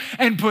you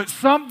and put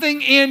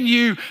something in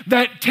you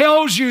that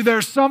tells you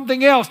there's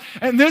something else.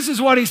 And this is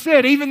what he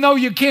said. Even though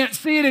you can't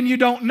see it and you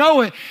don't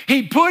know it,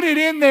 he put it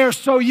in there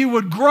so you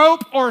would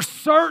grope or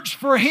search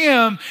for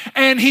him,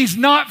 and he's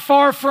not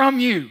far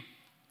from you.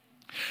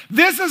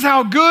 This is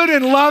how good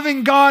and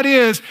loving God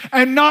is,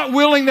 and not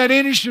willing that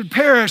any should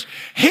perish.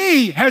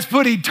 He has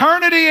put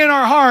eternity in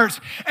our hearts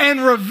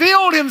and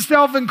revealed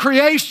himself in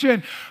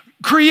creation,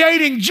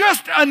 creating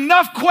just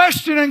enough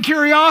question and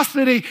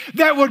curiosity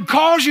that would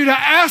cause you to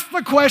ask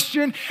the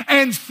question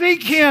and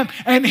seek him.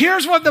 And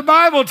here's what the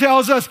Bible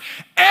tells us.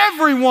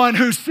 Everyone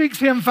who seeks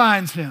him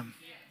finds him.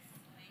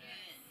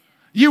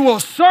 You will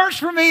search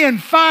for me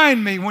and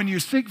find me when you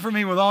seek for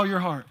me with all your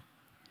heart.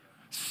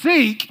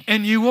 Seek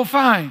and you will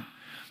find.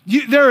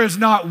 There is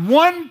not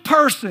one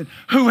person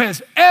who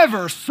has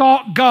ever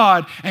sought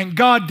God and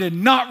God did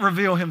not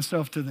reveal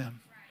himself to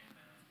them.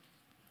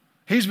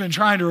 He's been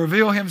trying to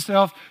reveal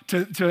himself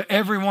to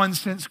everyone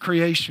since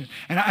creation.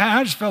 And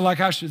I just felt like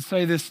I should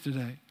say this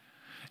today.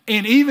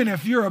 And even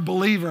if you're a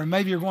believer and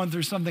maybe you're going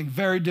through something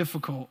very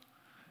difficult,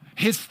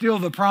 it's still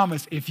the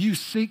promise. If you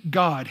seek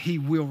God, he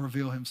will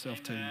reveal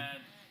himself to you.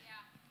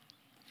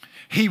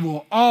 He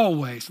will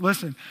always.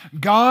 Listen,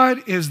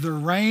 God is the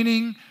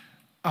reigning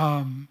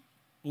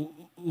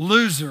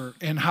loser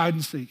in hide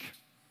and seek.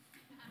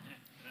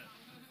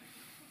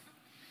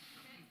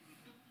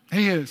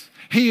 He is.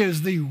 He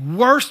is the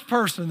worst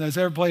person that's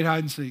ever played hide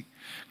and seek.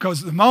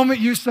 Because the moment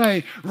you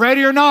say,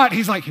 ready or not,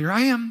 he's like, here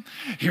I am.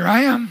 Here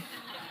I am.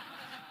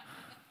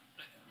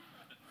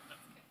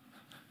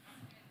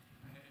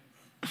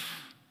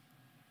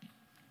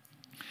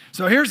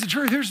 So here's the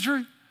truth. Here's the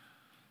truth.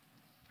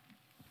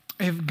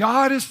 If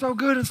God is so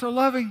good and so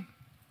loving,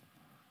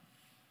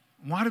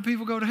 why do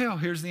people go to hell?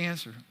 Here's the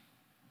answer.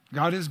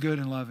 God is good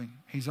and loving.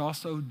 He's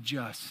also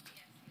just.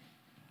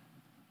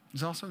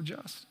 He's also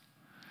just.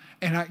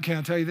 And can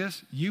I tell you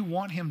this? You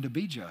want him to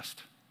be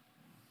just.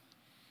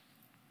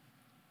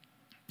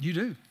 You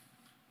do.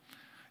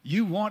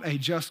 You want a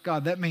just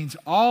God. That means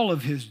all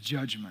of his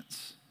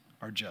judgments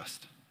are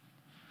just.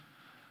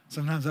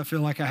 Sometimes I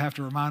feel like I have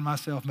to remind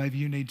myself, maybe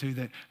you need to,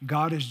 that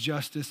God is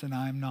justice and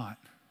I am not.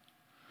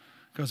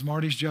 Because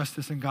Marty's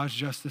justice and God's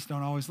justice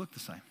don't always look the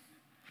same.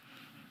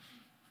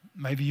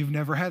 Maybe you've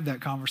never had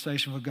that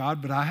conversation with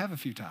God, but I have a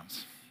few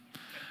times.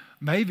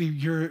 maybe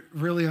you're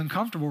really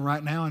uncomfortable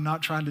right now and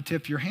not trying to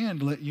tip your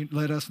hand,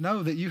 let us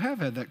know that you have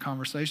had that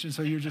conversation.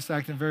 So you're just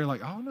acting very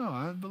like, oh no,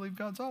 I believe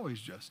God's always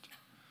just.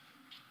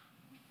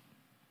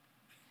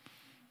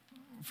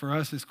 For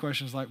us, it's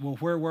questions like, well,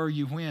 where were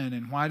you when?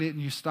 And why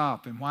didn't you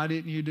stop? And why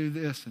didn't you do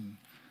this? And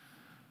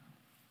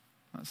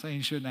I'm not saying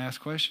you shouldn't ask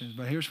questions,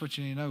 but here's what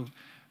you need to know.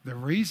 The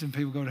reason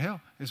people go to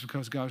hell is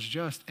because God's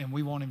just, and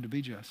we want him to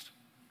be just.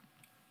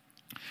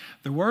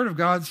 The Word of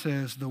God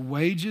says the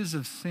wages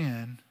of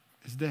sin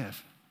is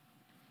death.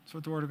 That's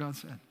what the Word of God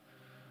said.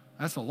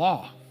 That's the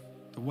law.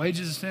 The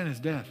wages of sin is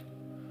death.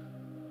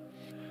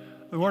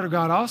 The Word of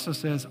God also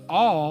says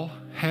all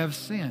have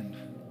sinned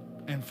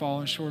and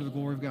fallen short of the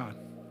glory of God.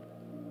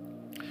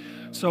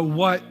 So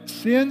what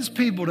sends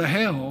people to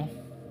hell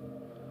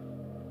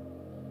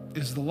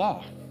is the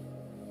law.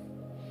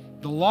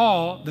 The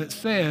law that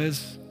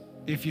says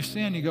if you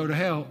sin, you go to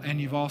hell,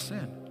 and you've all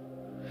sinned.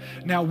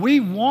 Now,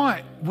 we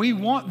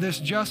want this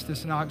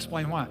justice, and I'll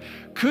explain why.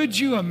 Could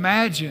you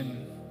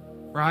imagine,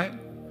 right?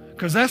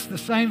 Because that's the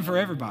same for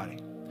everybody.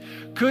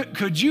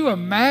 Could you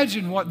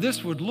imagine what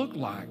this would look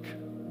like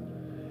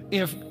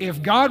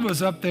if God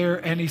was up there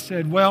and he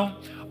said, well,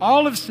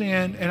 all have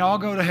sinned and all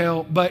go to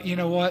hell, but you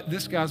know what?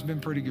 This guy's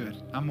been pretty good.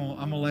 I'm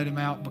gonna let him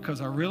out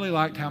because I really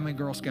liked how many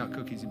Girl Scout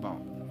cookies he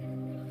bought.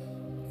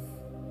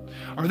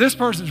 Or this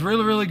person's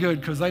really, really good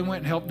because they went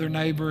and helped their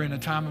neighbor in a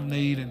time of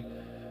need.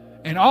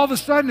 And all of a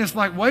sudden it's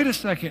like, wait a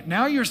second,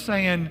 now you're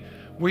saying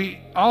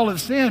we all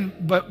have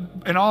sinned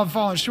and all have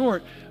fallen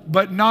short,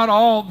 but not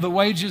all the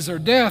wages are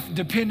death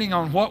depending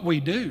on what we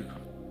do.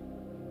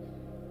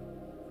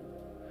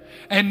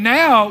 And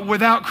now,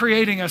 without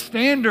creating a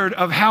standard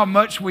of how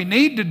much we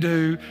need to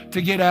do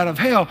to get out of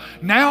hell,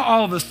 now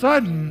all of a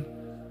sudden,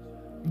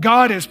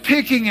 God is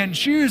picking and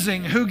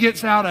choosing who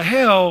gets out of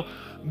hell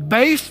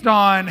based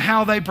on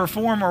how they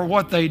perform or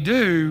what they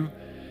do,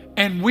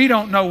 and we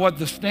don't know what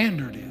the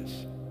standard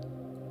is.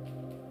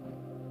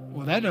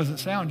 Well, that doesn't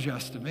sound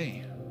just to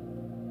me.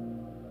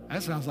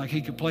 That sounds like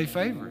he could play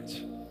favorites.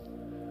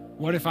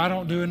 What if I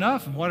don't do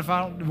enough? And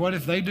what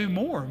if they do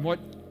more? And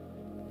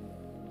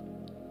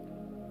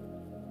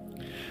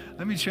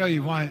let me tell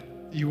you why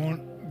you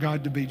want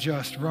God to be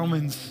just.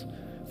 Romans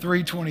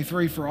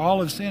 3:23, for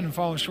all have sinned and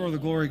fallen short of the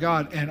glory of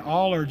God, and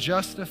all are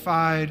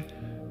justified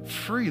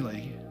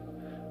freely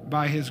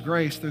by his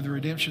grace through the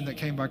redemption that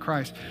came by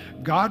Christ.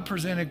 God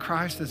presented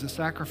Christ as a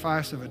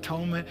sacrifice of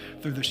atonement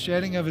through the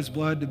shedding of his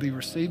blood to be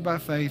received by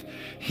faith.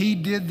 He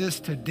did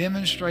this to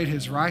demonstrate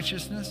his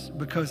righteousness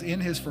because in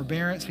his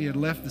forbearance he had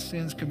left the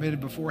sins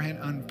committed beforehand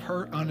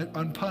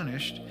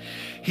unpunished.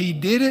 He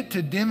did it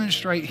to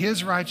demonstrate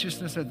his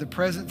righteousness at the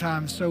present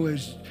time so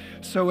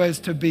as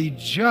to be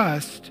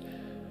just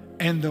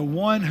and the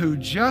one who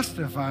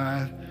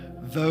justifies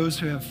those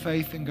who have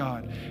faith in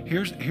God.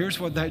 Here's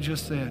what that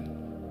just said.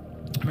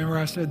 Remember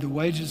I said the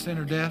wages of sin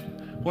are death?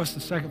 What's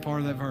the second part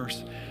of that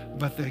verse?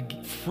 But the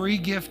free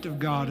gift of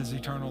God is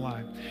eternal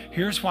life.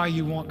 Here's why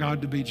you want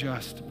God to be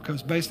just.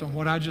 Because based on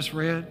what I just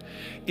read,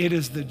 it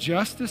is the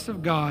justice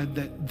of God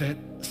that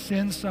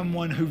sends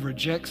someone who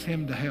rejects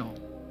him to hell.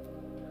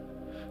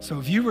 So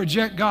if you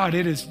reject God,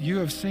 it is you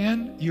have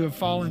sinned, you have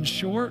fallen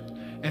short,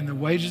 and the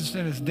wages of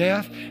sin is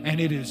death,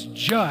 and it is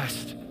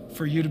just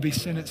for you to be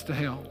sentenced to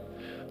hell.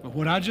 But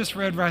what I just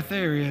read right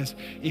there is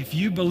if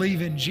you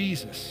believe in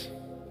Jesus,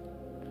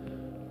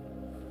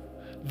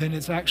 then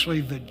it's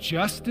actually the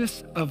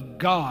justice of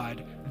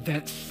God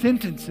that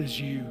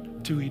sentences you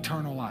to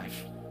eternal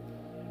life.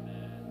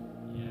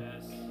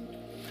 Yes.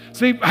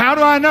 See, how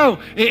do I know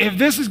if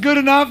this is good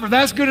enough or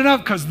that's good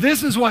enough? Because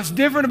this is what's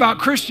different about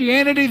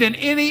Christianity than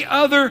any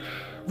other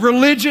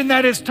religion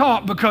that is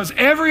taught, because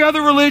every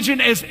other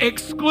religion is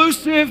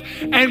exclusive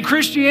and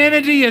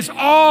Christianity is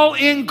all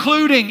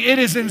including. It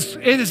is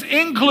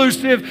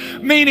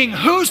inclusive, meaning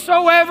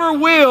whosoever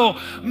will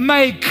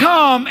may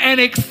come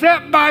and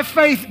accept by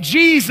faith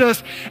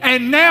Jesus,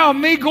 and now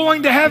me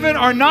going to heaven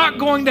or not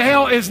going to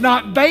hell is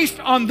not based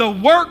on the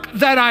work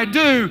that I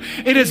do.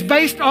 It is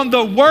based on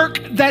the work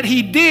that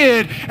he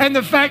did and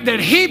the fact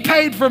that he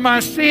paid for my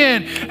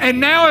sin,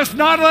 and now it's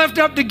not left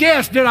up to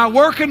guess. Did I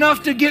work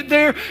enough to get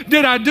there?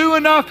 Did I do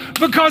enough?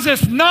 Because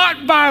it's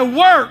not by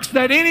works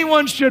that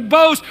anyone should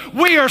boast.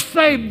 We are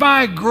saved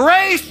by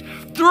grace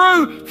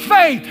through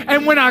faith.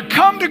 And when I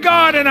come to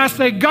God and I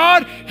say,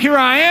 God, here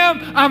I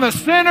am. I'm a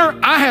sinner.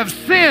 I have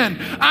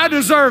sinned. I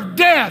deserve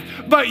death.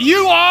 But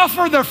you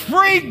offer the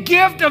free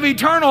gift of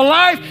eternal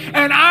life,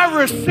 and I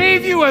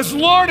receive you as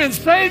Lord and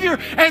Savior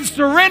and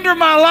surrender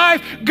my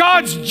life.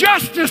 God's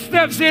justice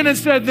steps in and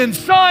said, then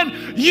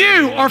son,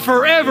 you are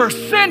forever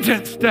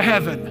sentenced to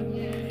heaven.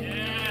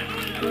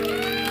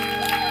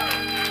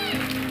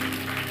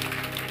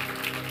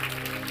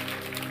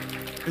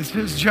 It's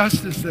his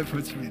justice that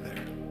puts me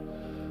there.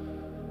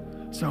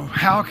 So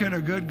how can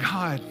a good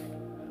God,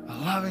 a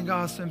loving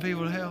God, send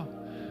people to hell?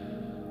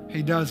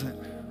 He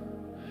doesn't.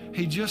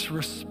 He just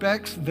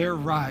respects their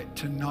right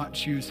to not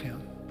choose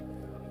him.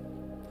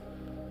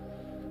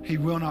 He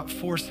will not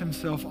force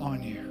himself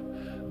on you.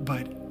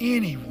 But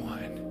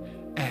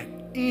anyone at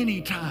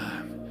any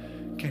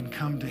time can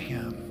come to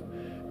him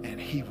and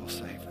he will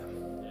save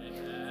them.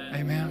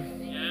 Amen.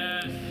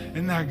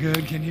 Isn't that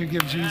good? Can you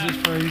give Jesus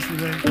praise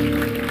today?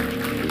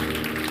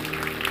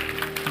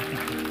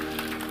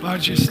 Why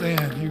don't you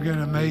stand? You've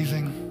been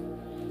amazing.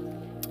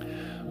 Why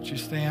don't you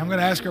stand? I'm going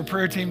to ask our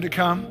prayer team to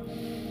come.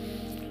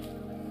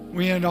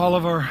 We end all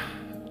of our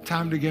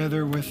time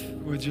together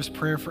with just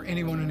prayer for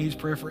anyone who needs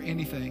prayer for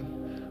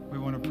anything. We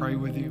want to pray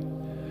with you.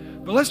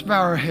 But let's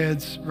bow our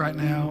heads right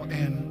now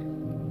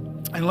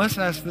and let's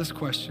ask this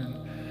question.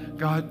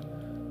 God,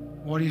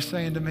 what are you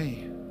saying to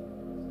me?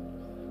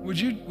 Would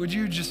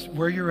you just,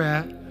 where you're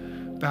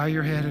at, bow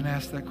your head and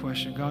ask that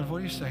question. God,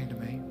 what are you saying to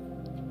me?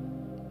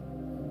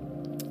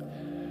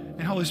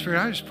 And Holy Spirit,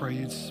 I just pray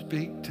you'd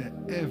speak to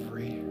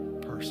every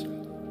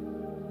person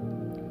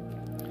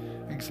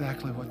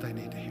exactly what they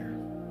need to hear,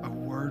 a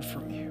word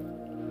from you.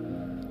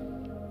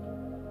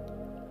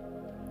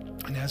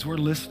 And as we're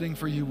listening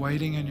for you,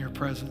 waiting in your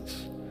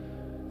presence,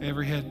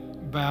 every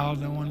head bowed,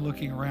 no one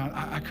looking around,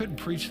 I couldn't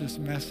preach this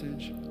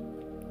message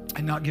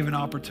and not give an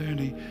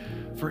opportunity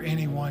for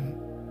anyone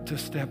to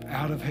step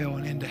out of hell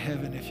and into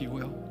heaven, if you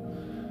will.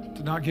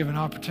 To not give an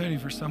opportunity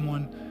for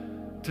someone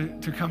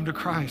to come to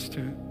Christ,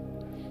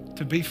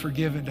 to be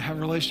forgiven, to have a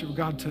relationship with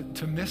God,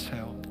 to miss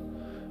hell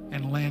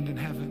and land in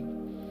heaven.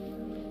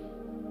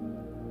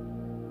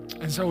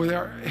 And so with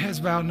our heads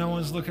bowed, no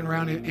one's looking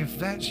around. If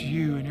that's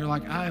you and you're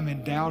like, I am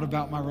in doubt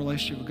about my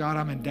relationship with God,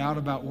 I'm in doubt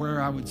about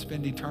where I would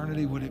spend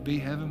eternity. Would it be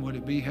heaven? Would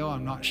it be hell?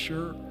 I'm not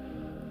sure.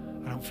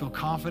 I don't feel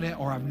confident,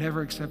 or I've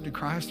never accepted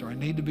Christ, or I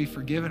need to be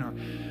forgiven, or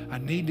I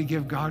need to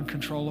give God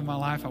control of my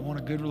life. I want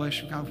a good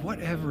relationship with God.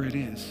 Whatever it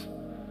is,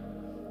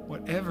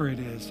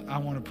 I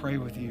want to pray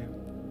with you.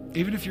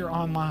 Even if you're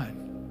online,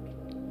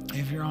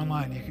 you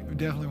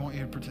definitely want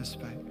you to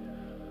participate.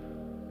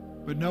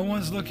 But no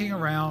one's looking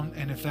around,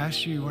 and if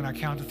that's you, when I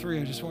count to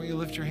 3, I just want you to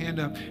lift your hand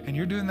up, and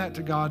you're doing that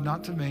to God,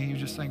 not to me. You're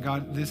just saying,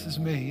 God, this is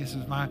me. This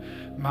is my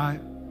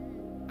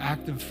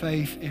act of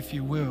faith, if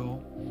you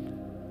will,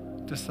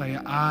 to say,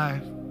 I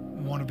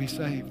want to be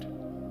saved.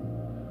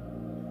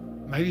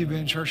 Maybe you've been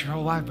in church your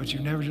whole life, but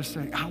you never just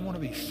say, I want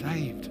to be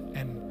saved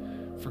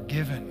and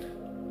forgiven.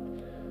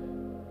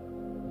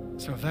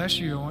 So if that's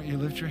you, I want you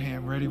to lift your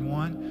hand. Ready?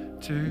 1,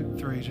 2,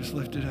 3. Just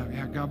lift it up.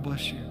 Yeah, God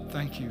bless you.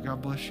 Thank you.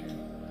 God bless you.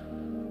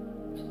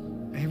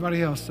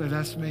 Anybody else say,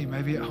 that's me?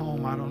 Maybe at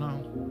home, I don't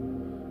know.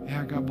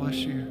 Yeah, God bless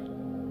you.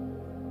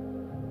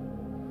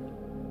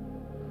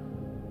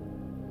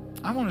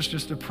 I want us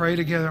just to pray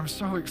together. I'm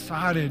so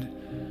excited.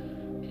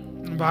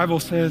 The Bible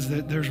says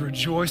that there's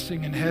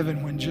rejoicing in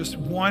heaven when just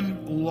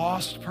one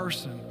lost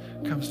person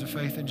comes to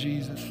faith in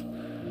Jesus.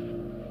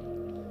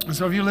 And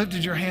so if you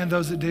lifted your hand,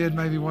 those that did,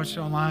 maybe watched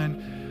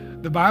online,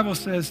 the Bible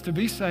says to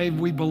be saved,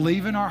 we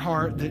believe in our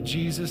heart that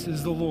Jesus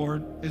is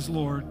Lord,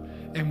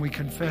 and we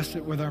confess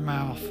it with our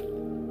mouth.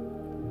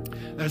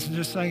 That's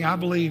just saying, I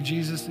believe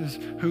Jesus is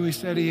who he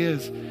said he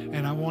is,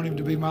 and I want him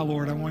to be my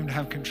Lord. I want him to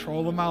have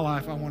control of my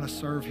life. I want to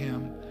serve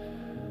him.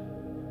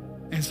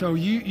 And so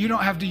you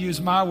don't have to use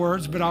my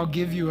words, but I'll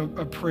give you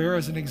a prayer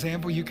as an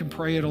example. You can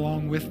pray it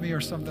along with me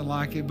or something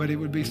like it, but it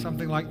would be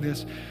something like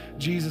this.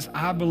 Jesus,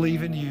 I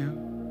believe in you.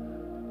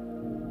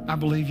 I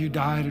believe you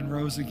died and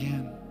rose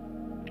again.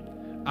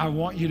 I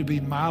want you to be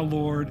my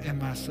Lord and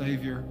my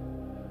Savior.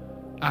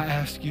 I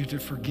ask you to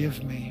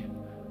forgive me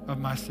of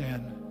my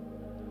sin.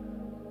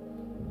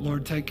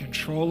 Lord, take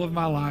control of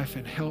my life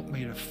and help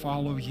me to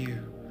follow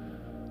you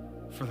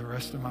for the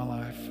rest of my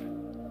life.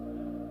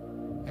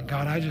 And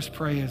God, I just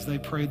pray as they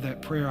prayed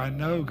that prayer, I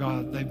know,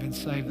 God, they've been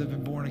saved, they've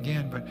been born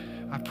again, but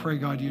I pray,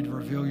 God, you'd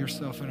reveal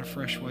yourself in a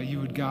fresh way. You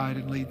would guide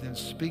and lead them,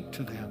 speak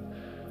to them,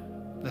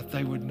 that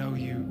they would know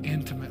you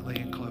intimately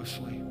and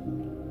closely.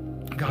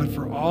 God,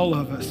 for all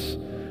of us,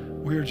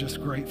 we're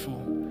just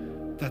grateful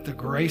that the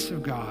grace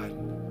of God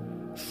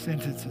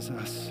sentences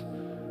us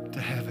to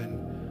heaven.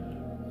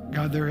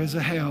 God, there is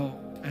a hell,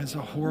 and it's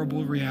a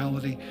horrible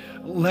reality.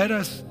 Let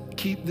us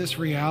keep this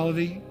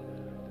reality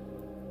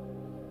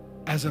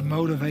as a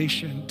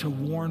motivation to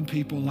warn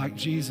people like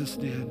Jesus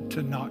did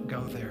to not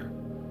go there.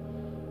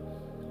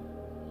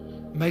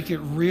 Make it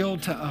real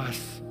to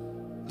us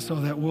so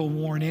that we'll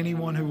warn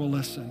anyone who will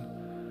listen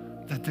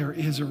that there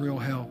is a real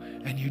hell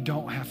and you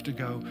don't have to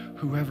go.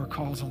 Whoever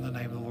calls on the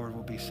name of the Lord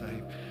will be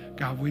saved.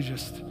 God, we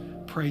just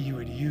pray you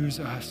would use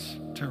us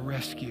to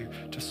rescue,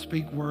 to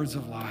speak words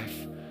of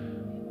life.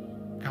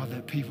 God,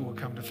 that people will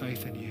come to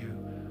faith in you.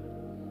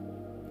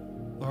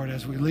 Lord,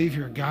 as we leave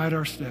here, guide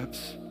our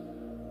steps.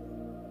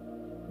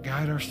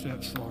 Guide our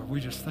steps, Lord.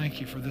 We just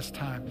thank you for this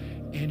time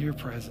in your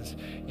presence.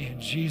 In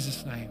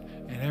Jesus' name.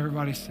 And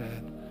everybody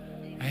said,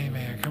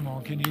 amen. Come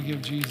on, can you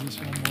give Jesus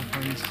one more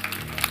praise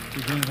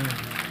together?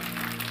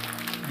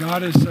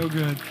 God is so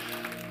good.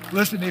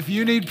 Listen, if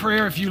you need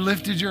prayer, if you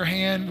lifted your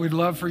hand, we'd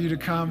love for you to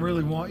come,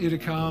 really want you to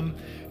come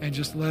and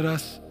just let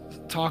us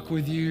talk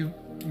with you.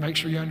 Make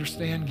sure you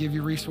understand, give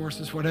you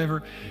resources,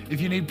 whatever. If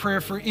you need prayer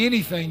for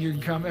anything, you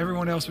can come.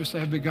 Everyone else will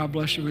say, big God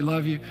bless you. We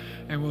love you,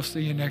 and we'll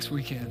see you next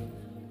weekend.